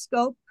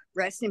Periscope.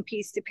 Rest in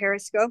peace to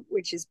Periscope,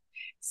 which has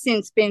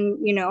since been,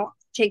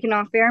 taken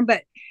off air.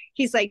 But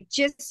he's like,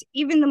 just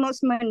even the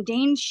most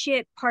mundane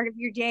shit part of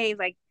your day,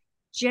 like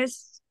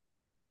just,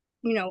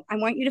 I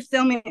want you to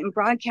film it and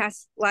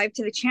broadcast live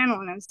to the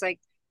channel. And I was like,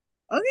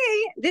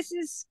 okay, this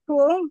is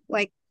cool.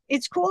 Like,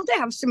 it's cool to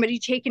have somebody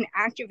take an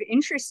active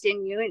interest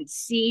in you and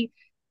see,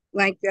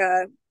 like,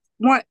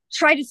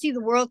 try to see the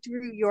world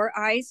through your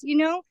eyes,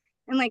 and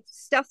like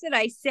stuff that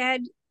I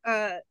said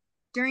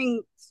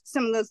during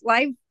some of those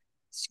live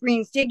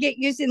screens did get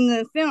used in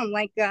the film.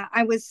 Like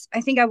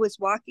I think I was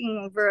walking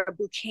over a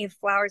bouquet of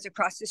flowers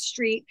across the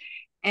street,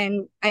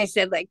 and I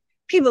said, like,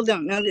 people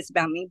don't know this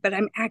about me, but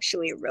I'm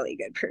actually a really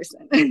good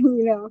person,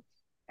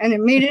 and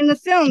it made it in the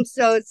film.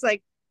 So it's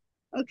like,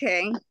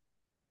 okay.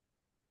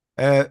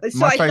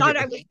 So I thought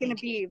I was going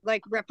to be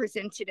like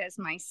represented as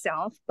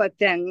myself, but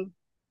then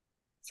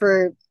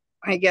for,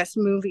 I guess,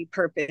 movie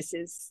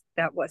purposes,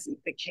 that wasn't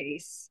the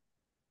case.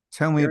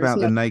 Tell me about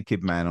the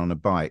naked man on a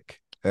bike.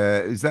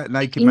 Is that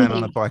naked man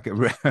on a bike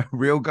a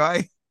real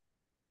guy?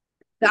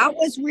 That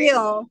was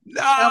real.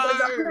 No!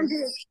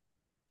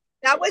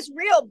 That was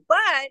real,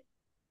 but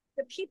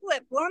the people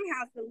at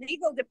Blumhouse, the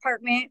legal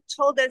department,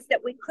 told us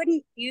that we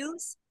couldn't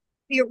use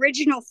the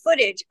original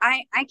footage.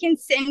 I can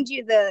send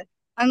you the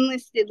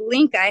unlisted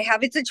link I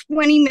have. It's a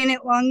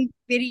 20-minute long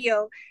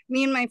video.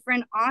 Me and my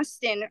friend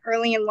Austin,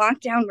 early in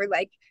lockdown,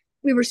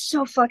 we were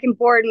so fucking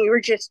bored, and we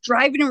were just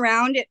driving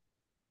around at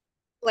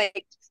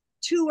like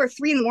 2 or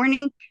 3 in the morning.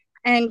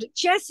 And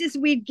just as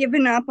we'd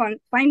given up on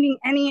finding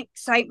any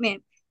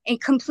excitement, a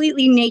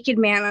completely naked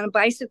man on a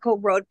bicycle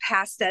rode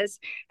past us,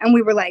 and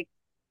we were like,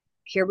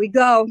 here we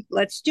go,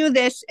 let's do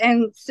this.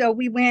 And so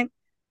we went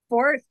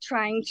forth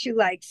trying to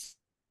like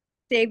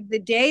save the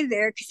day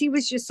there, because he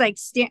was just like,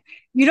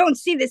 you don't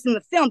see this in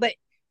the film, but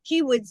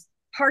he was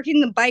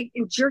parking the bike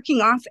and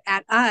jerking off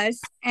at us.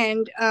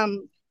 And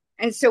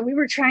so we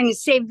were trying to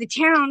save the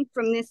town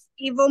from this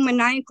evil,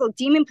 maniacal,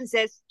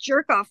 demon-possessed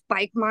jerk-off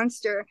bike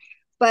monster.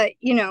 But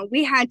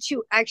we had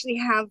to actually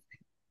have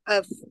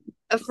a,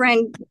 a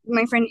friend,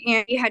 my friend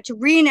Andy, had to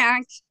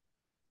reenact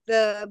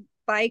the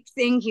bike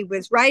thing. He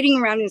was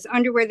riding around in his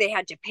underwear. They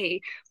had to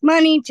pay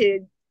money to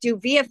do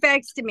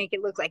VFX to make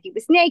it look like he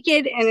was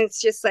naked. And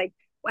it's just like,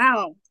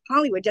 wow,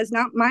 Hollywood does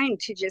not mind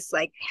to just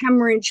like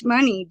hemorrhage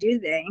money, do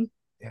they?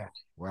 Yeah.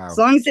 Wow. As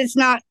long as it's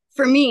not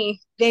for me,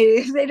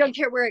 they don't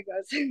care where it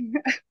goes.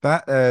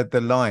 That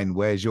the line,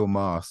 "Where's your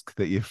mask?"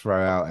 that you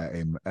throw out at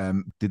him.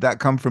 Did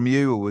that come from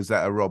you, or was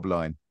that a Rob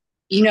line?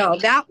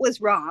 That was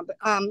Rob.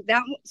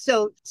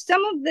 So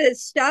some of the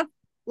stuff,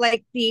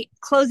 like the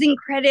closing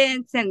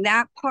credits and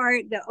that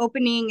part, the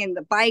opening and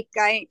the bike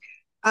guy,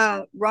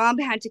 Rob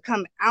had to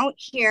come out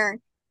here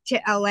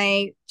to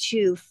LA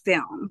to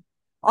film.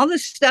 All the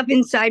stuff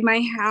inside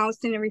my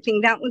house and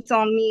everything, that was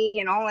all me,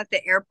 and all at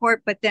the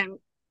airport. But then,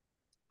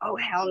 oh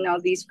hell no,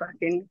 these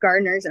fucking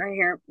gardeners are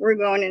here. We're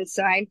going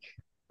inside.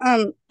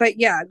 But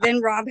yeah,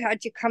 then Rob had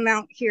to come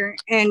out here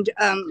and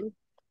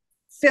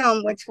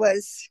film, which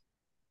was,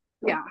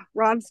 yeah,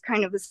 Rob's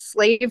kind of a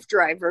slave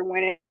driver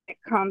when it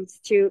comes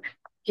to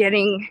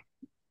getting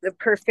the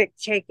perfect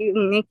take. You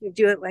make you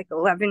do it like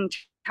 11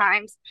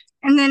 times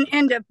and then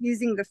end up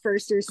using the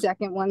first or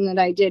second one that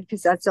I did,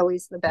 because that's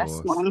always the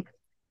best one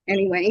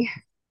anyway.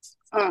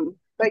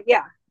 But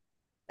yeah,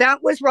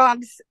 that was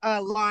Rob's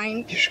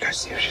line. You should go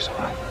see if she's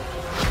alive.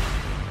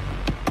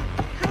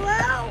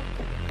 Hello?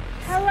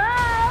 Hello?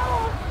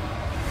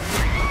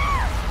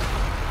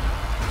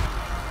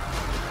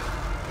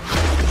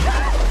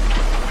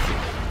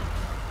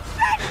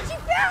 She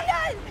found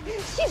us!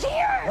 She's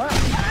here! What?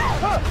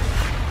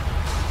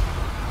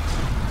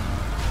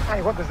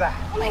 Hey, what was that?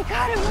 Oh my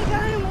god, oh my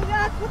god, oh my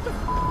god, what the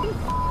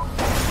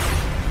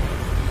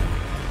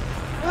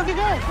Look at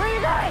this! Where are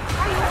you going?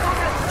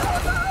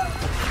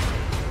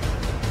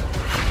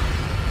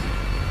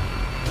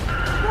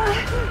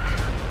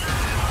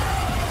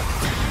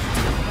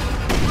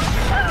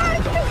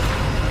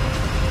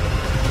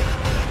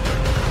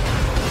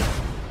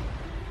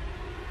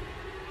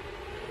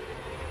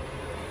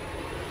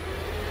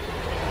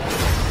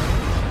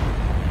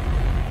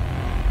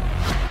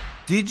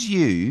 Did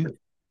you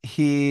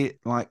hear,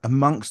 like,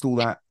 amongst all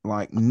that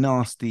like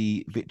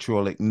nasty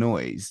vitriolic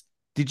noise,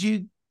 did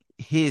you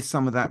hear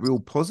some of that real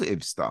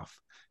positive stuff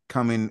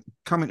coming,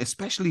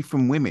 especially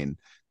from women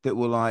that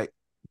were like,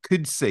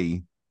 could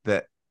see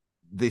that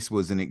this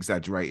was an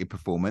exaggerated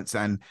performance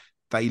and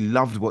they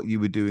loved what you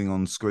were doing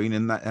on screen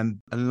and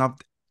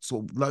loved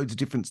sort of loads of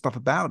different stuff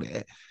about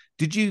it?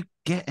 Did you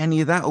get any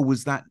of that, or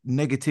was that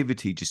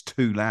negativity just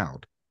too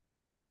loud?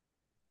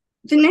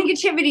 The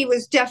negativity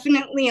was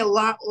definitely a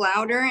lot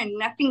louder, and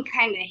nothing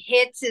kind of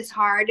hits as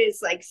hard as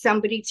like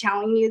somebody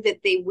telling you that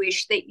they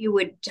wish that you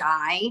would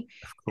die.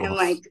 And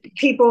like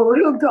people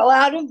who go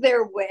out of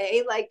their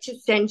way like to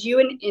send you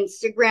an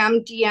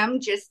Instagram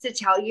DM just to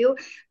tell you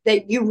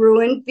that you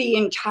ruined the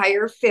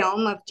entire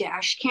film of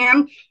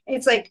Dashcam.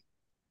 It's like,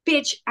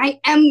 bitch, I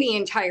am the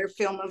entire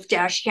film of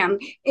Dashcam.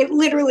 It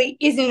literally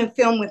isn't a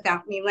film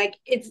without me. Like,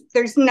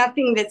 there's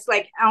nothing that's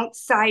like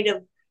outside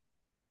of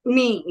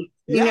me,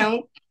 you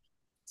know?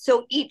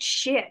 So eat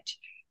shit.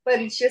 But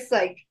it's just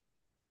like,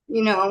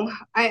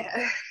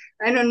 I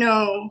don't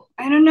know.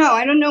 I don't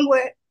know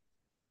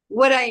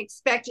what I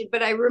expected,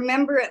 but I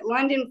remember at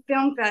London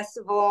Film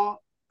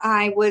Festival,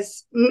 I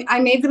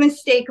made the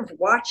mistake of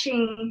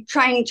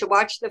trying to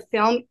watch the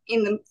film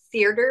in the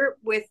theater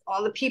with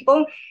all the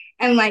people.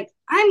 And like,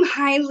 I'm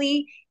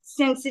highly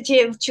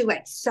sensitive to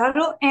like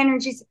subtle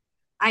energies.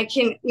 I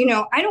can,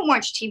 I don't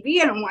watch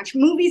TV. I don't watch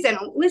movies. I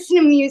don't listen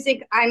to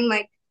music.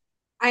 I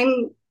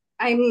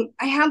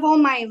have all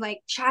my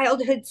like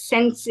childhood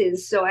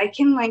senses, so I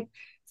can like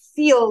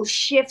feel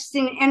shifts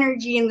in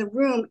energy in the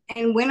room.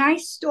 And when I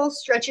stole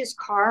Stretch's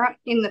car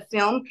in the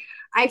film,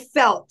 I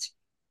felt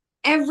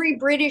every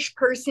British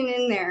person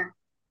in there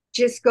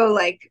just go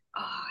like,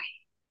 oh,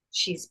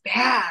 she's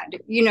bad,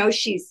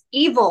 she's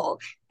evil.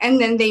 And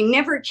then they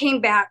never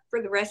came back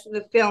for the rest of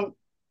the film.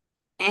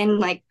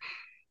 And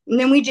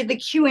then we did the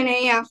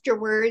Q&A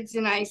afterwards,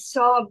 and I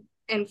saw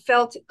and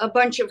felt a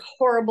bunch of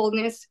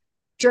horribleness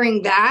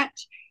during that.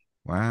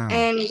 Wow.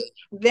 And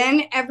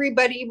then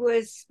everybody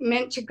was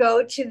meant to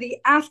go to the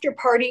after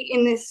party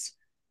in this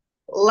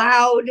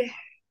loud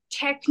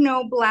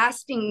techno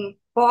blasting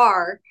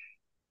bar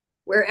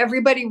where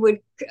everybody would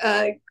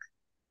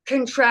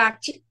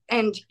contract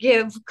and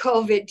give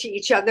COVID to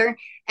each other.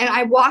 And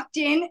I walked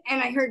in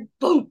and I heard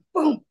boom,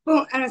 boom,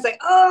 boom. And I was like,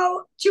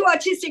 oh, too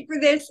autistic for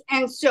this.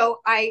 And so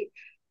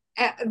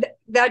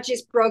that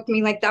just broke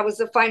me. Like, that was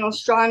the final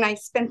straw. And I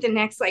spent the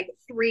next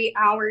 3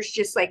 hours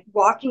just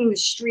walking the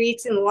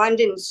streets in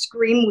London,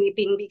 scream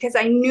weeping, because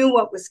I knew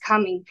what was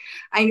coming.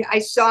 I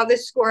saw the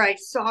score. I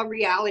saw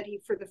reality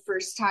for the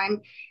first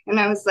time. And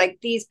I was like,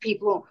 these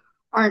people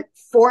aren't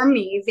for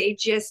me. They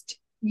just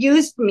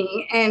used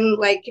me, and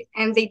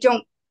they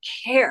don't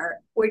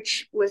care,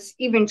 which was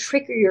even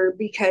trickier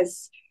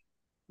because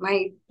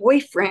my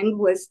boyfriend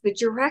was the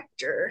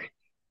director.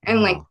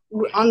 And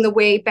on the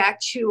way back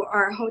to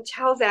our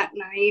hotel that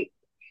night,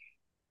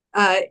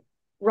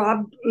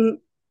 Rob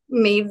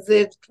made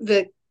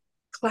the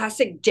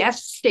classic death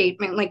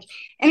statement. Like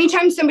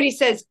anytime somebody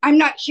says, I'm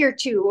not here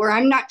to, or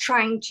I'm not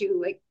trying to,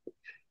 like,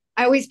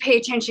 I always pay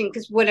attention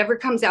because whatever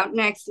comes out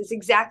next is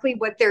exactly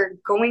what they're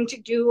going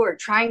to do or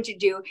trying to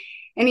do.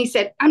 And he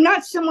said, I'm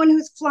not someone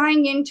who's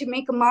flying in to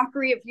make a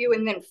mockery of you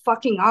and then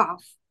fucking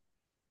off.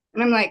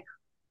 And I'm like,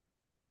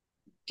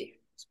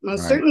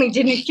 most certainly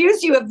didn't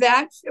accuse you of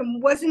that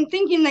and wasn't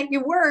thinking that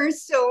you were.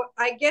 So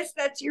I guess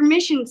that's your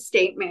mission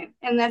statement.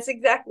 And that's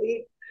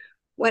exactly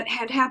what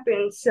had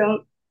happened.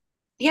 So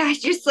yeah,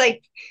 it's just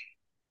like,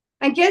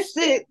 I guess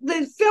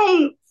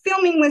the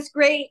filming was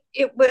great.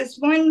 It was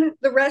when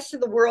the rest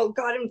of the world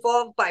got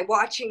involved by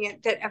watching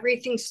it that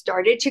everything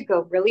started to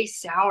go really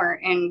sour.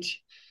 And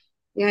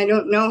yeah, I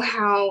don't know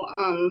how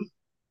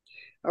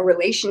a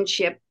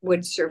relationship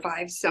would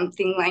survive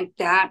something like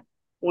that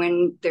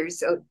when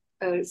there's a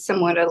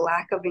somewhat a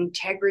lack of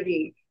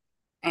integrity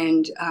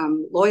and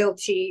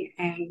loyalty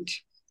and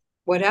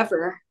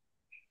whatever.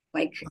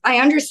 Like, I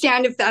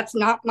understand if that's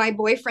not my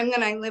boyfriend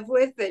that I live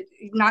with, that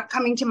not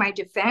coming to my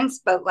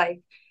defense, but like,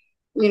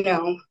 you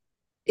know,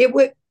 it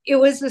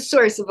was the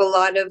source of a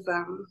lot of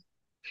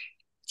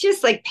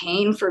just like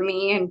pain for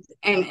me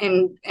and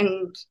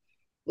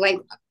like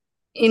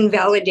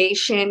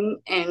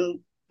invalidation. And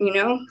you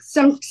know,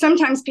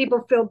 sometimes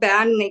people feel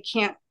bad and they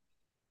can't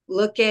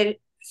look at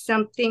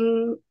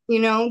something, you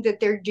know, that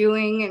they're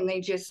doing, and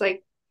they just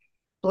like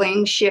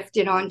blame shift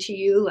it onto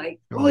you, like,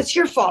 well, it's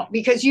your fault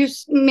because you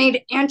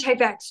made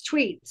anti-vax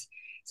tweets.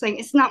 It's like,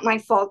 it's not my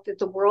fault that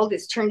the world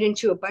is turned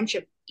into a bunch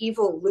of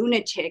evil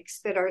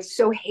lunatics that are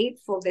so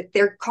hateful that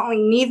they're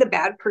calling me the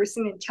bad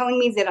person and telling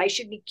me that I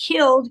should be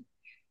killed,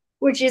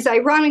 which is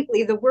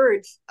ironically the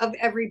words of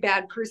every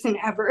bad person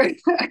ever.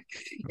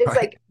 It's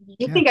like,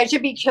 you think I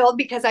should be killed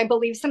because I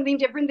believe something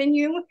different than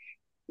you?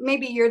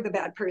 Maybe you're the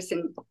bad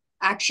person,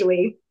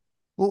 actually.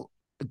 Well,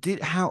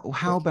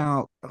 how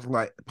about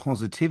like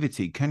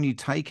positivity? Can you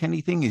take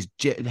anything?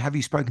 Have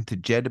you spoken to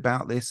Jed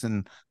about this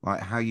and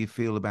like how you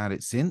feel about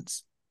it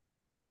since?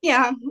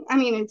 Yeah, I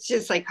mean, it's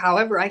just like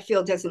however I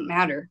feel doesn't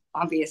matter,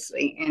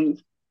 obviously,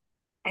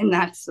 and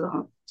that's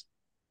the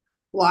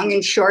long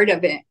and short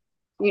of it,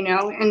 you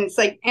know. And it's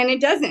like, and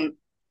it doesn't.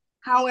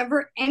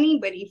 However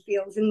anybody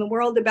feels in the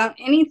world about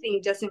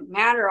anything doesn't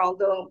matter,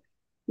 although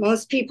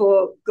most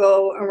people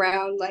go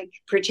around like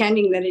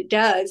pretending that it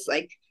does.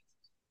 Like,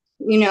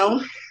 you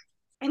know,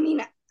 I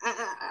mean,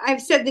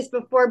 I've said this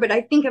before, but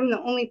I think I'm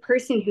the only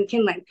person who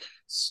can like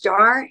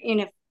star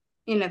in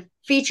a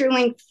feature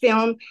length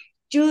film,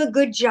 do a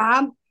good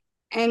job,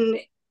 and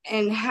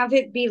have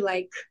it be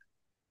like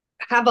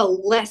have a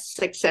less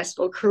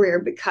successful career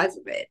because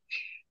of it.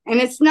 And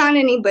it's not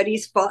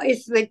anybody's fault.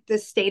 It's like the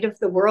state of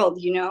the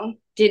world, you know.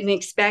 Didn't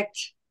expect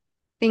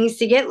things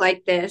to get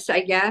like this,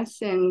 I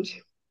guess, and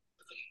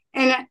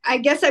I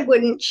guess I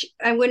wouldn't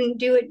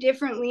do it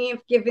differently if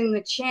given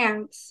the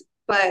chance.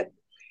 But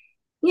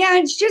yeah,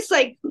 it's just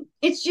like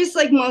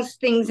most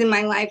things in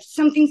my life.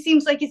 Something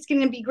seems like it's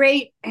going to be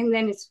great, and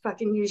then it's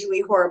fucking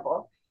usually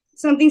horrible.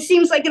 Something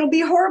seems like it'll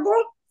be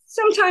horrible.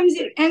 Sometimes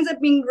it ends up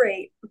being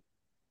great.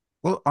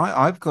 Well,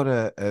 I've got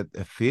a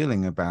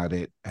feeling about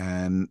it,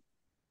 and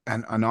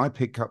I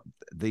pick up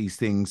these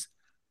things,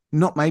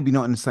 maybe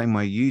not in the same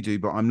way you do,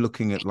 but I'm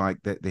looking at like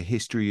the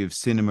history of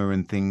cinema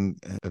and thing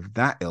of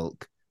that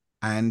ilk,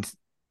 and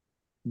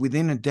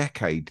within a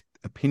decade,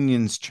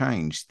 opinions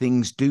change,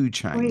 things do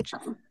change.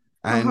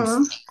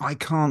 And I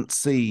can't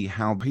see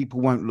how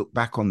people won't look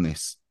back on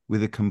this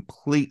with a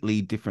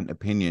completely different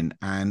opinion,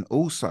 and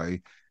also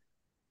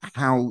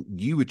how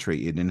you were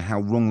treated and how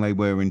wrong they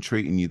were in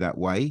treating you that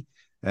way.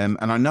 And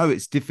I know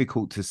it's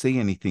difficult to see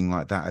anything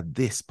like that at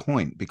this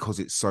point because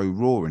it's so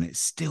raw and it's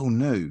still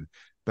new,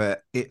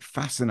 but it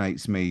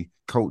fascinates me,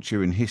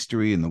 culture and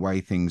history and the way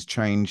things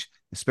change,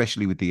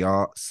 especially with the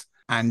arts.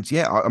 And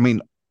yeah, I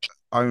mean,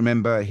 I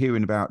remember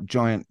hearing about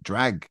Giant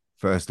Drag,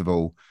 first of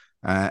all,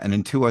 and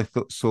until I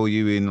saw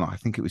you in, I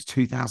think it was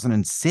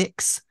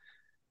 2006.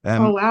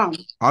 Oh, wow.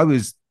 I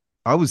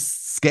was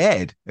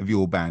scared of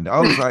your band. I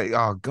was like,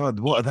 oh God,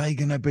 what are they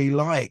going to be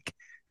like?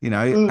 You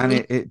know, and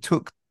it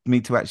took me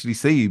to actually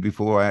see you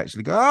before I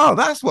actually go, oh,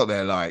 that's what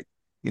they're like.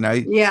 You know,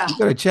 yeah, you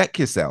got to check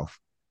yourself.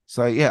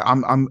 So yeah,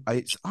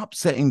 it's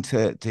upsetting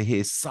to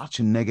hear such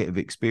a negative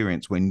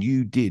experience when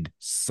you did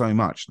so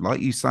much. Like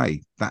you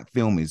say, that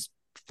film is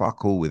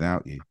fuck all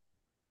without you.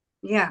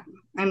 Yeah,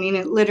 I mean,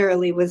 it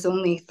literally was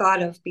only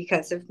thought of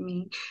because of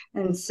me.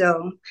 And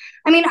so,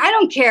 I mean, I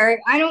don't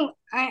care. I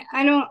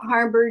don't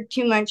harbor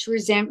too much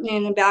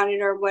resentment about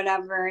it or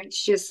whatever.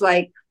 It's just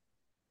like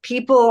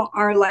people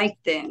are like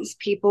this.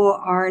 People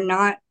are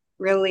not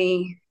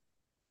really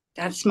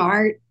that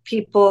smart.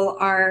 People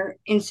are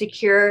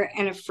insecure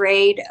and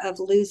afraid of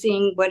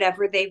losing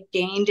whatever they've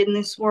gained in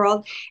this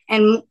world.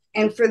 And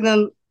for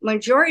the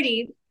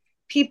majority,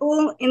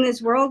 people in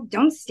this world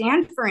don't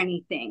stand for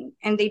anything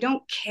and they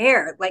don't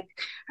care. Like,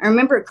 I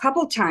remember a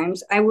couple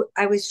times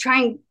I was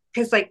trying,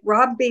 because like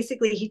Rob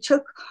basically, he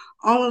took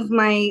all of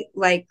my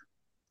like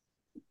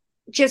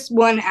just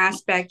one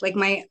aspect, like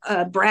my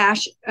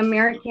brash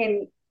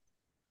American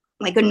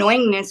like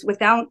annoyingness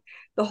without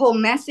the whole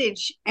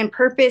message and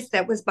purpose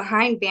that was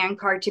behind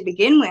Vanguard to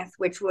begin with,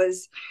 which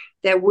was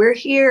that we're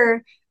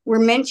here, we're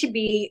meant to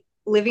be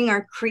living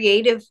our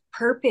creative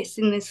purpose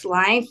in this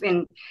life,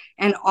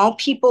 and all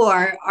people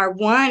are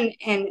one,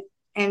 and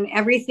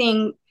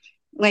everything.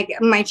 Like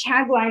my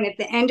tagline at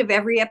the end of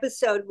every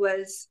episode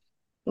was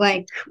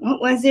like,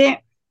 what was it?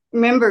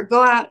 Remember,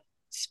 go out,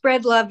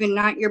 spread love and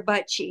not your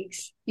butt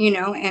cheeks,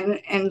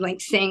 and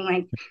like saying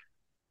like,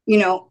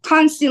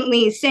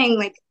 constantly saying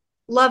like,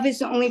 love is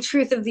the only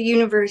truth of the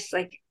universe.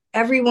 Like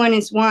everyone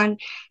is one.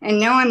 And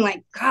now I'm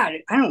like, God,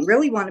 I don't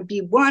really want to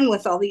be one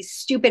with all these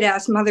stupid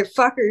ass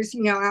motherfuckers,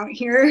 out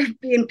here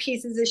being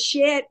pieces of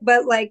shit.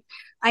 But like,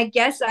 I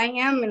guess I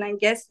am. And I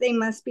guess they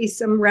must be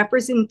some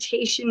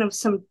representation of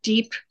some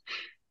deep,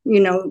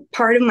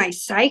 part of my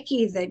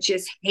psyche that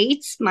just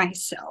hates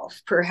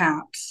myself,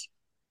 perhaps.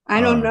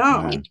 I don't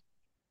know. Man.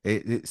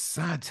 It's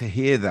sad to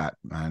hear that,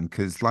 man,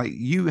 because like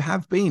you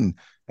have been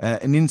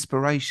an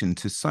inspiration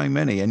to so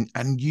many,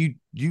 and you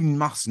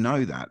must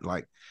know that.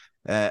 Like,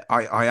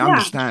 I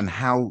understand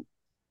how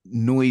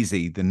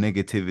noisy the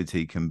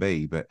negativity can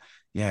be, but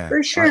yeah,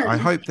 for sure. I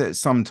hope that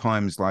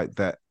sometimes like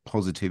that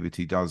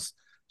positivity does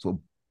sort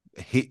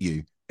of hit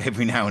you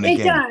every now and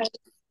again.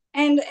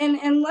 It does,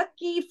 and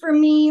lucky for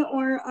me,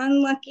 or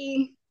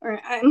unlucky, or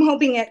I'm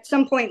hoping at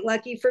some point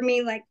lucky for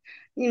me, like.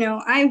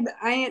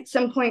 I at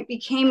some point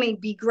became a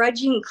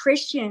begrudging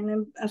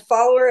Christian, a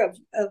follower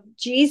of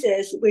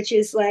Jesus, which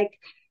is like,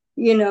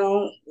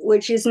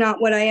 which is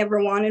not what I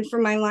ever wanted for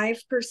my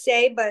life per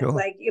se, but sure.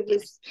 Like it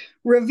was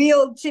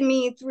revealed to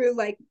me through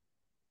like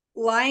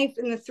life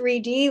in the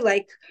 3D,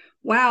 like,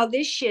 wow,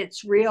 this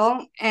shit's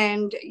real.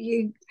 And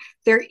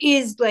there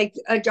is like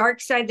a dark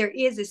side. There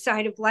is a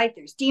side of light.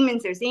 There's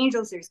demons, there's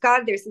angels, there's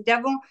God, there's the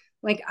devil.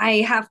 Like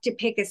I have to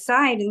pick a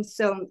side. And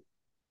so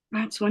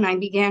that's when I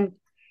began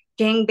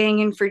gang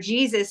banging for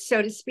Jesus,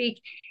 so to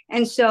speak.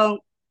 And so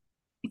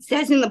it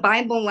says in the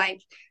Bible,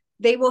 like,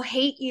 they will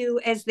hate you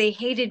as they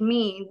hated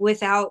me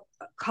without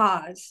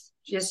cause.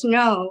 Just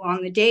know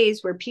on the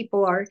days where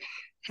people are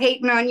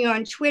hating on you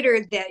on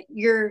Twitter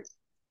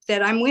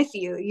that I'm with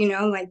you,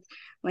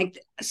 like,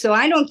 so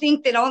I don't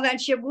think that all that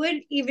shit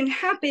would even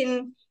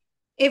happen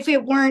if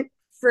it weren't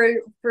for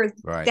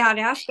right. That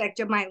aspect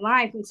of my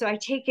life. And so I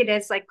take it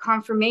as like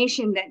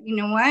confirmation that, you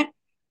know what?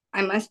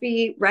 I must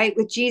be right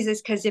with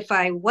Jesus, because if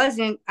I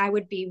wasn't, I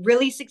would be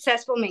really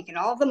successful, making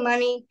all the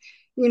money.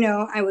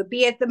 I would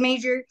be at the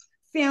major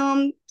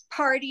film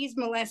parties,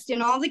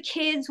 molesting all the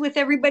kids with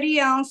everybody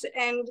else.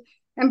 And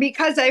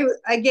because I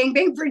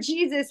gangbang for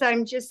Jesus,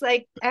 I'm just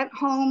like at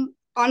home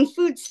on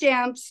food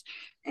stamps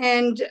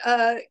and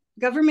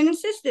government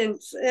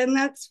assistance. And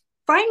that's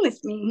fine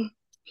with me.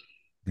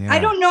 Yeah. I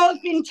don't know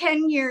if in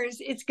 10 years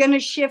it's going to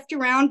shift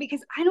around, because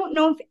I don't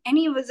know if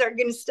any of us are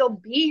going to still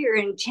be here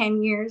in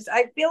 10 years.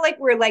 I feel like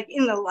we're like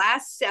in the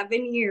last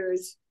 7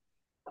 years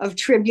of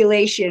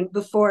tribulation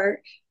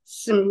before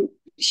some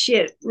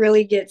shit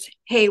really gets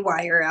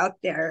haywire out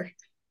there.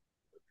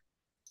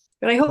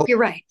 But I hope you're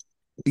right.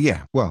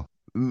 Yeah, well,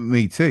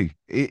 me too.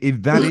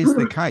 If that is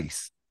the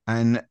case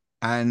and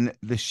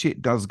the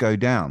shit does go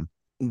down,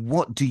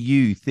 what do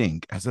you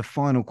think, as a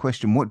final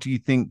question, what do you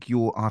think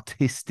your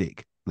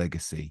artistic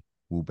legacy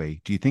will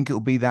be? Do you think it'll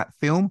be that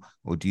film,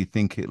 or do you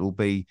think it'll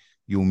be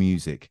your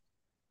music?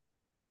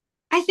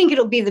 I think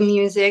it'll be the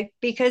music,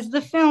 because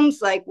the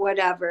film's like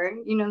whatever,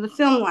 the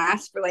film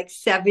lasts for like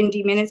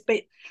 70 minutes,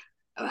 but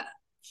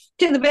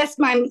to the best of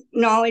my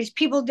knowledge,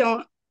 people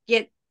don't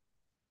get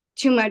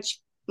too much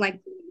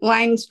like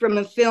lines from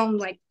a film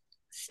like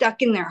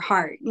stuck in their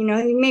heart.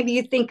 Maybe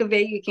you think of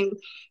it, you can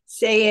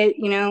say it,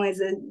 as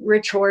a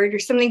retort or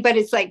something, but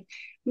it's like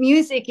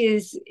music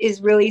is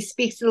really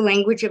speaks the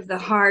language of the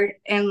heart,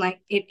 and like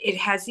it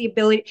has the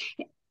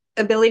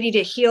ability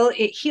to heal.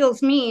 It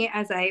heals me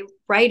as I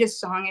write a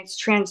song. It's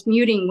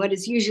transmuting what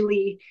is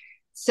usually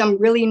some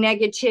really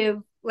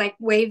negative like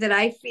way that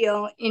I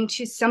feel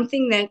into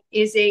something that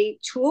is a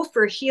tool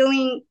for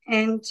healing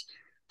and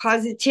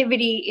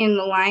positivity in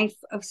the life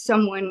of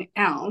someone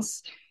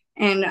else.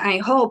 And I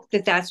hope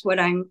that that's what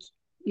I'm,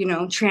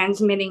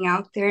 transmitting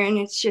out there. And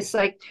it's just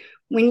like,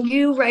 when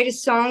you write a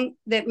song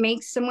that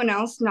makes someone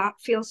else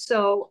not feel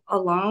so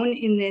alone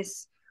in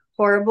this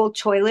horrible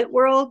toilet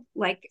world,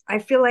 like, I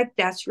feel like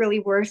that's really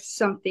worth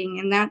something.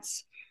 And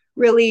that's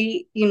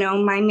really,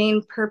 my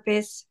main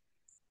purpose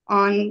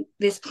on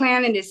this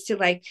planet, is to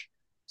like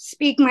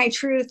speak my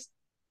truth,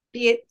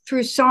 be it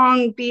through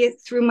song, be it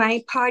through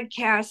my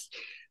podcast,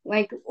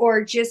 like,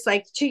 or just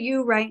like to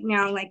you right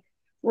now, like,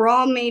 we're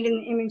all made in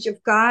the image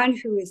of God,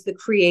 who is the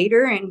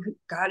creator, and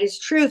God is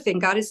truth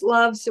and God is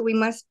love. So we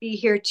must be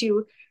here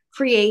to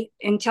create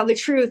and tell the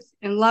truth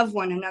and love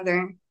one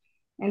another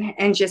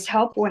and just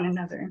help one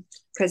another,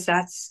 because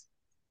that's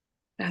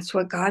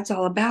what God's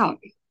all about.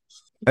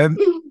 I'm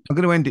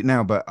going to end it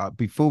now, but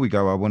before we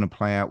go, I want to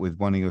play out with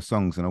one of your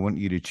songs, and I want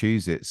you to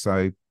choose it.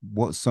 So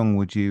what song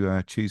would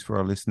you choose for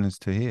our listeners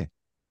to hear?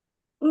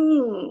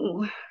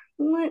 Ooh,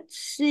 let's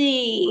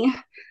see.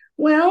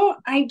 Well,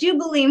 I do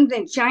believe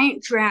that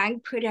Giant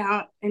Drag put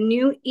out a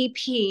new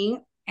EP,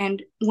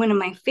 and one of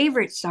my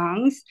favorite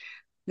songs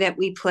that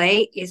we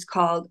play is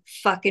called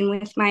Fucking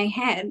With My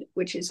Head,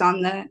 which is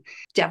on the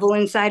Devil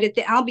Inside at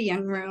the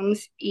Albion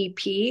Rooms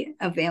EP,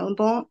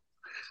 available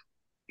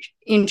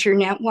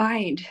internet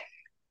wide.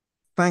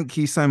 Thank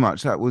you so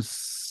much. That was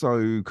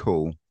so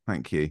cool.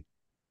 Thank you.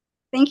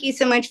 Thank you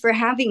so much for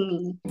having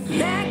me.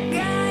 That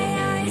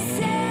guy I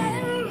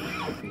said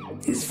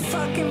is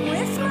fucking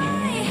with my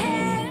head.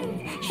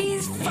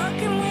 He's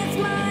fucking with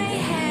my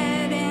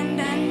head,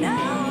 and I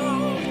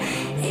know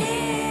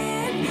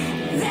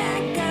it.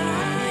 That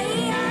guy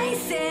I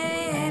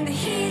said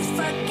he's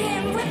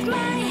fucking with my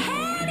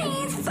head.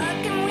 He's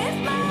fucking with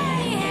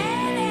my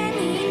head, and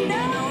he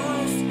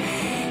knows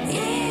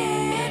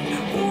it.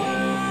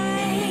 Why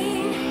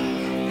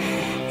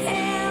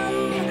am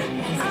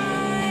I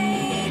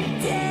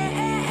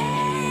dead?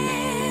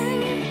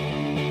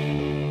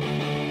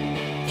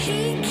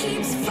 He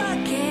keeps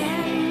fucking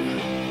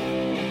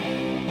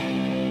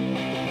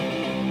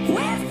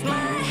with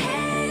my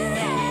head.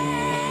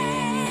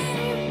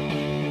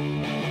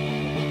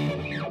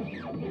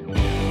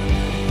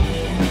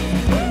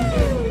 Woo!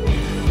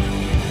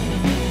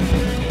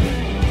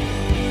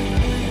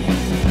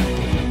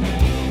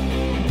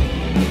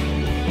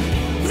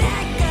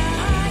 That guy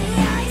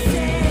I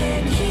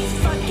said he's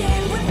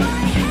fucking with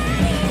my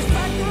head. He's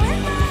fucking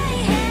with my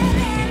head,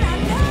 and I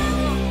know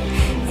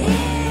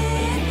it.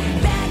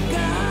 That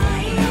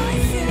guy I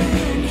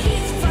said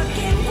he's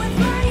fucking with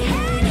my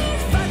head.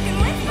 He's fucking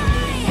with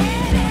my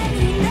head, and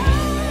he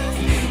knows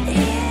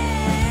it.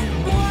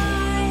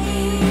 Why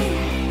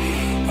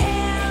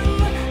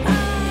am I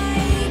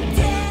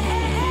dead?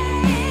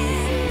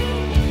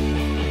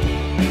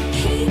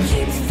 He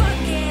keeps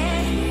fucking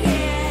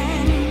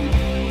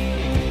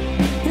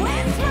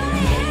with my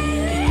head.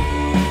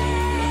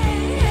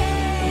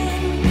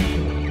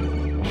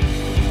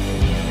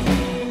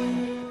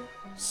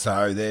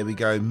 So there we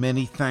go.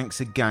 Many thanks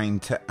again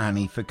to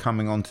Annie for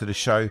coming on to the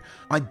show.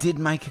 I did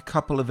make a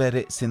couple of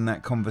edits in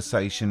that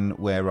conversation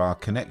where our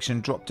connection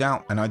dropped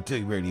out, and I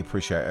do really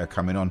appreciate her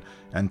coming on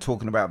and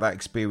talking about that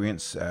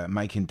experience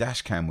making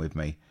Dashcam with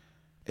me.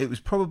 It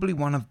was probably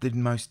one of the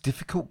most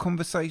difficult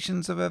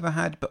conversations I've ever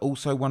had, but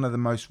also one of the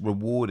most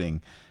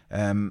rewarding.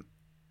 I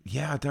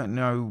don't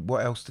know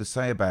what else to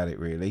say about it,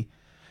 really.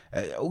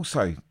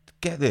 Also,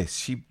 get this,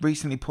 she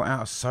recently put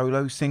out a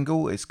solo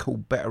single. It's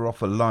called Better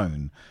Off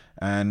Alone.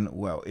 And,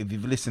 well, if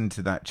you've listened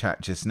to that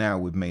chat just now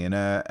with me and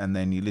her, and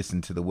then you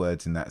listen to the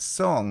words in that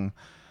song,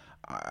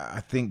 I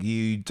think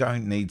you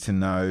don't need to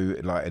know,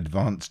 like,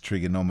 advanced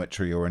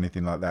trigonometry or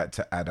anything like that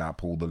to add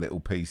up all the little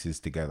pieces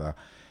together.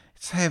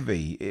 It's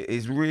heavy. It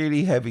is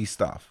really heavy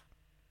stuff.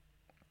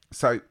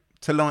 So,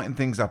 to lighten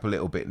things up a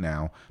little bit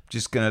now, I'm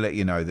just going to let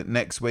you know that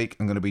next week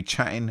I'm going to be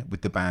chatting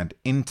with the band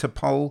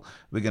Interpol.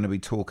 We're going to be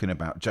talking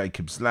about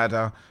Jacob's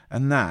Ladder,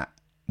 and that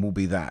will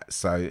be that.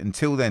 So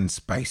until then,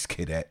 Space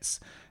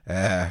Cadets,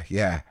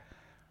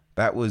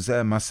 that was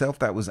myself,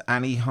 that was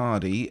Annie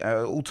Hardy,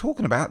 all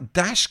talking about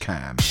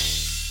Dashcam.